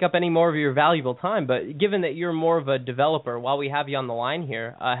to take up any more of your valuable time, but given that you're more of a developer, while we have you on the line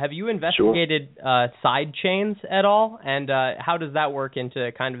here, have you investigated side chains at all? And how does that work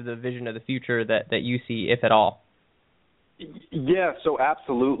into kind of the vision of the future that you see, if at all? Yeah, so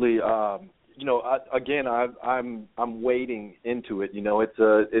absolutely. Again, I'm wading into it.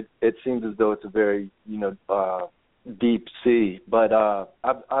 It seems as though it's a very deep sea, but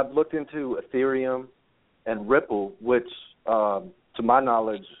I've looked into Ethereum and Ripple, which to my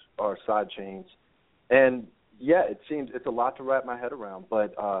knowledge are side chains, and it seems it's a lot to wrap my head around,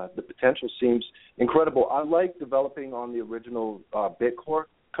 but the potential seems incredible. I like developing on the original Bitcore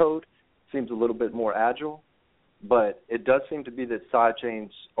code. Seems a little bit more agile, but it does seem to be that side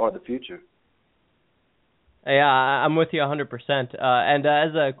chains are the future. Yeah, I'm with you 100%. And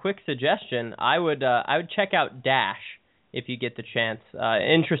as a quick suggestion, I would check out Dash if you get the chance.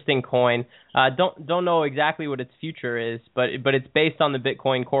 Interesting coin. Don't know exactly what its future is, but it's based on the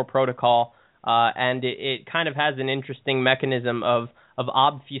Bitcoin core protocol, and it kind of has an interesting mechanism of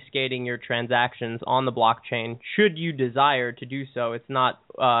obfuscating your transactions on the blockchain should you desire to do so. It's not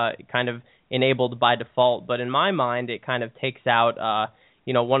kind of enabled by default, but in my mind, it kind of takes out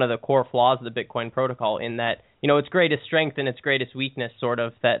one of the core flaws of the Bitcoin protocol, in that its greatest strength and its greatest weakness, sort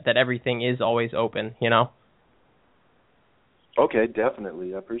of that everything is always open. Okay,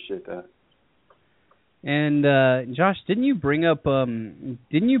 definitely. I appreciate that. And Josh, didn't you bring that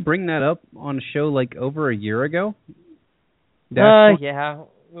up on a show like over a year ago? Yeah.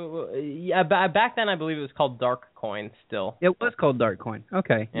 Back then I believe it was called Dark Coin still. It was called Dark Coin.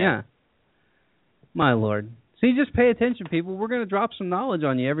 Okay, yeah. My lord. See, just pay attention, people. We're going to drop some knowledge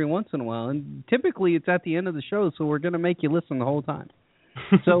on you every once in a while, and typically it's at the end of the show, so we're going to make you listen the whole time.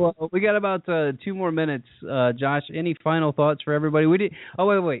 So we got about 2 more minutes. Josh, any final thoughts for everybody? Wait.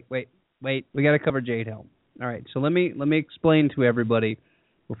 We got to cover Jade Helm. All right, so let me explain to everybody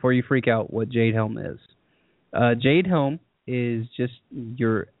before you freak out what Jade Helm is. Jade Helm is just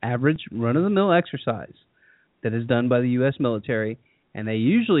your average run-of-the-mill exercise that is done by the U.S. military, and they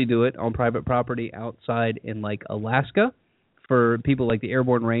usually do it on private property outside in like Alaska. For people like the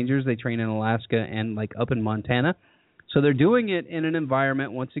Airborne Rangers, they train in Alaska and like up in Montana. So they're doing it in an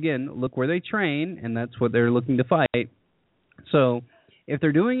environment, once again, look where they train, and that's what they're looking to fight. So if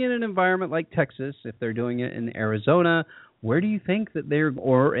they're doing it in an environment like Texas, if they're doing it in Arizona, where do you think that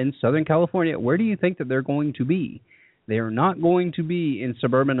or in Southern California, where do you think that they're going to be? They are not going to be in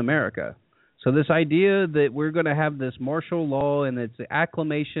suburban America. So this idea that we're going to have this martial law and it's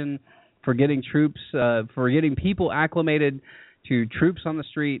acclimation for getting troops, for getting people acclimated to troops on the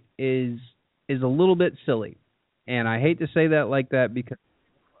street is a little bit silly. And I hate to say that like that because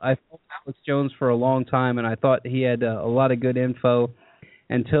I followed Alex Jones for a long time, and I thought he had a lot of good info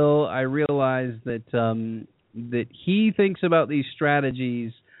until I realized that that he thinks about these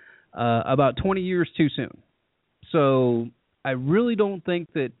strategies about 20 years too soon. So I really don't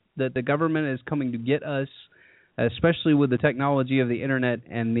think that the government is coming to get us, especially with the technology of the internet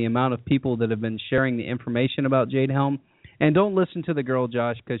and the amount of people that have been sharing the information about Jade Helm. And don't listen to the girl,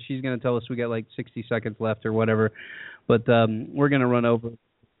 Josh, because she's going to tell us we got like 60 seconds left or whatever. But we're going to run over.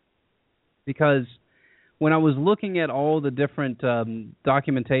 Because when I was looking at all the different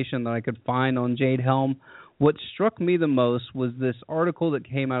documentation that I could find on Jade Helm, what struck me the most was this article that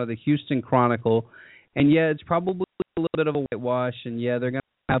came out of the Houston Chronicle. And yeah, it's probably a little bit of a whitewash, and yeah, they're going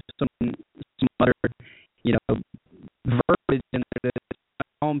to have some other, verbiage in there to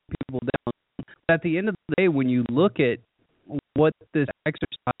calm people down. But at the end of the day, when you look at what this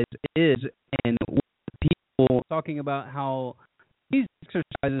exercise is, and what people talking about how these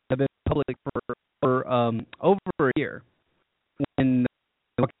exercises have been public for over a year when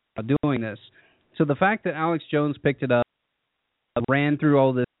they're talking about doing this. So the fact that Alex Jones picked it up, ran through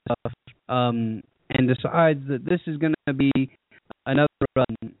all this stuff, and decides that this is going to be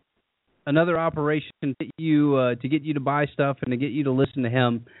another operation to get you to buy stuff and to get you to listen to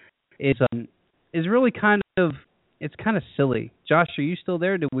him is really kind of silly. Josh, are you still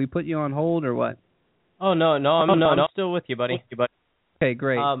there? Did we put you on hold or what? Oh no, I'm still with you, buddy. Okay,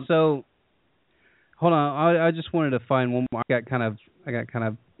 great. So hold on, I just wanted to find one more. I got kind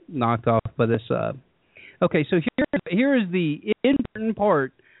of knocked off by this. Okay, so here is the important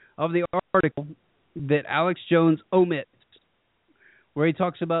part of the article that Alex Jones omits, where he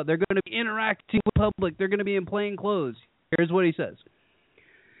talks about they're going to be interacting with the public, they're going to be in plain clothes. Here's what he says.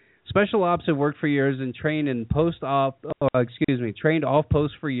 Special ops have worked for years and trained off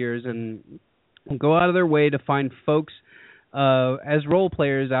post for years and go out of their way to find folks as role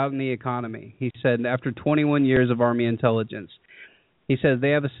players out in the economy, he said, after 21 years of Army intelligence. He says they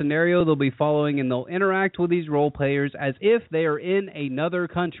have a scenario they'll be following and they'll interact with these role players as if they are in another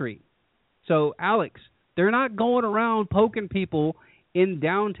country. So, Alex, they're not going around poking people in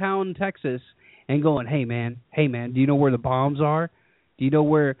downtown Texas and going, hey man, do you know where the bombs are? Do you know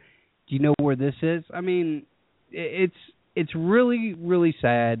where this is? I mean, it's really, really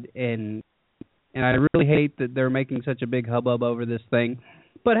sad, and I really hate that they're making such a big hubbub over this thing.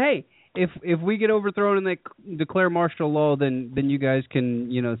 But hey, if we get overthrown and they declare martial law, then you guys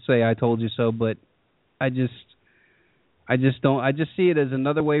can, say I told you so. But I just see it as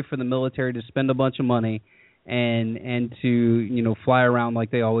another way for the military to spend a bunch of money and to fly around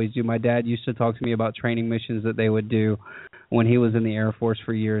like they always do. My dad used to talk to me about training missions that they would do when he was in the Air Force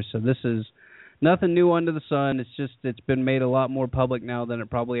for years. So this is nothing new under the sun. It's been made a lot more public now than it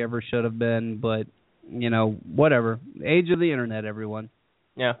probably ever should have been. But whatever. Age of the internet, everyone.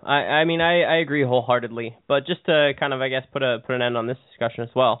 Yeah, I mean I agree wholeheartedly. But just to kind of put an end on this discussion as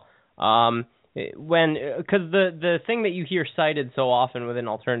well. Because the thing that you hear cited so often within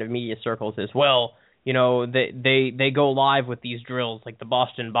alternative media circles is, well, they go live with these drills like the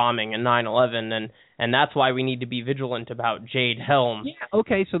Boston bombing and 9/11, and that's why we need to be vigilant about Jade Helm. Yeah.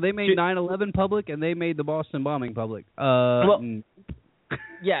 Okay, so they made 9/11 public and they made the Boston bombing public.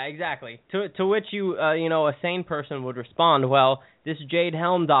 Yeah, exactly. To which a sane person would respond, well, this Jade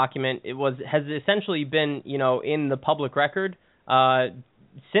Helm document has essentially been in the public record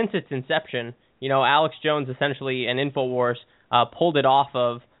since its inception. Alex Jones essentially and InfoWars pulled it off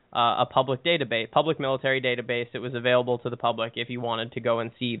of a public database, public military database. It was available to the public if you wanted to go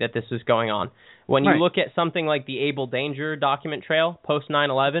and see that this was going on. When you look at something like the Able Danger document trail post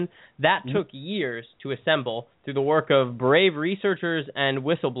 9/11, that took years to assemble through the work of brave researchers and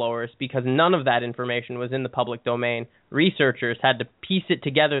whistleblowers because none of that information was in the public domain. Researchers had to piece it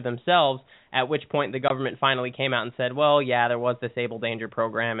together themselves, at which point the government finally came out and said, well, yeah, there was this Able Danger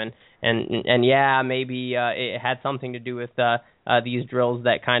program, and yeah, maybe it had something to do with these drills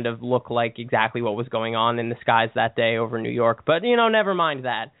that kind of look like exactly what was going on in the skies that day over New York. But, never mind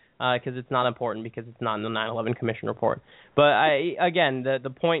that, because it's not important, because it's not in the 9/11 Commission report. But, again, the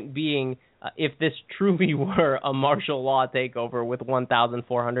point being, if this truly were a martial law takeover with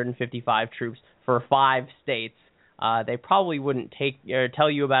 1,455 troops for 5 states, they probably wouldn't tell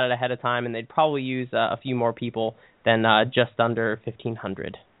you about it ahead of time, and they'd probably use a few more people than just under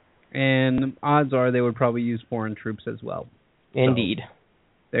 1,500. And odds are they would probably use foreign troops as well. Indeed. So,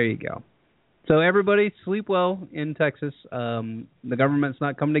 there you go. So everybody sleep well in Texas. The government's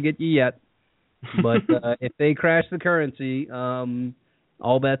not coming to get you yet, but if they crash the currency,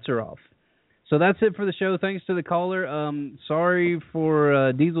 all bets are off. So that's it for the show. Thanks to the caller. Sorry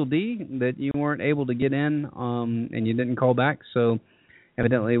for Diesel D that you weren't able to get in and you didn't call back. So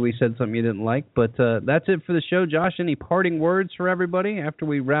Evidently, we said something you didn't like, but that's it for the show. Josh, any parting words for everybody after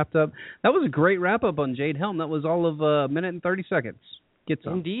we wrapped up? That was a great wrap-up on Jade Helm. That was all of a minute and 30 seconds. Get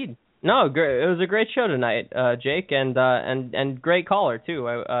some. Indeed. No, great. It was a great show tonight, Jake, and great caller, too.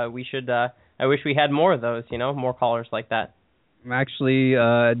 I wish we had more of those, more callers like that. Actually,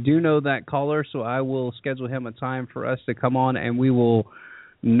 do know that caller, so I will schedule him a time for us to come on, and we will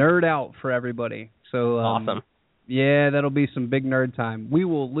nerd out for everybody. So awesome. Yeah, that'll be some big nerd time. We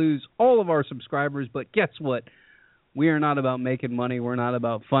will lose all of our subscribers, but guess what? We are not about making money. We're not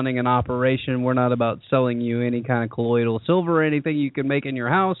about funding an operation. We're not about selling you any kind of colloidal silver or anything you can make in your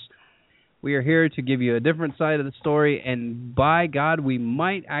house. We are here to give you a different side of the story, and by God, we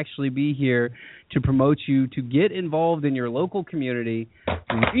might actually be here to promote you to get involved in your local community,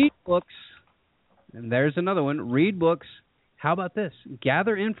 read books, and there's another one, read books. How about this?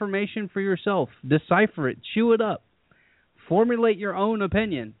 Gather information for yourself, decipher it, chew it up, formulate your own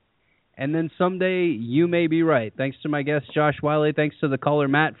opinion, and then someday you may be right. Thanks to my guest, Josh Wiley. Thanks to the caller,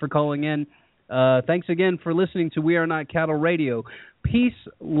 Matt, for calling in. Thanks again for listening to We Are Not Cattle Radio. Peace,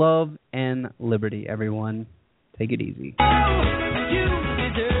 love, and liberty, everyone. Take it easy.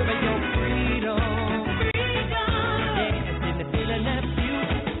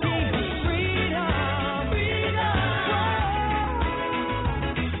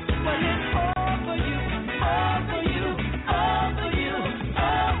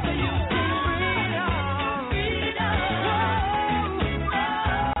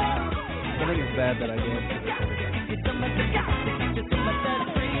 That I do.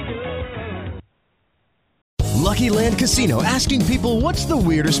 Lucky Land Casino, asking people, what's the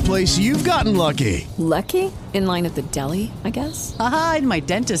weirdest place you've gotten lucky? Lucky? In line at the deli, I guess? Aha, in my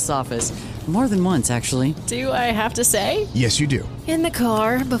dentist's office. More than once, actually. Do I have to say? Yes, you do. In the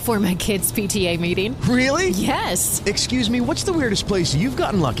car before my kids' PTA meeting. Really? Yes. Excuse me, what's the weirdest place you've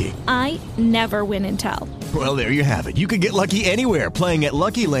gotten lucky? I never win and tell. Well, there you have it. You can get lucky anywhere, playing at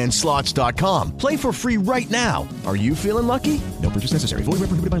LuckyLandSlots.com. Play for free right now. Are you feeling lucky? No purchase necessary. Void where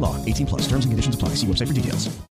prohibited by law. 18+. Terms and conditions apply. See website for details.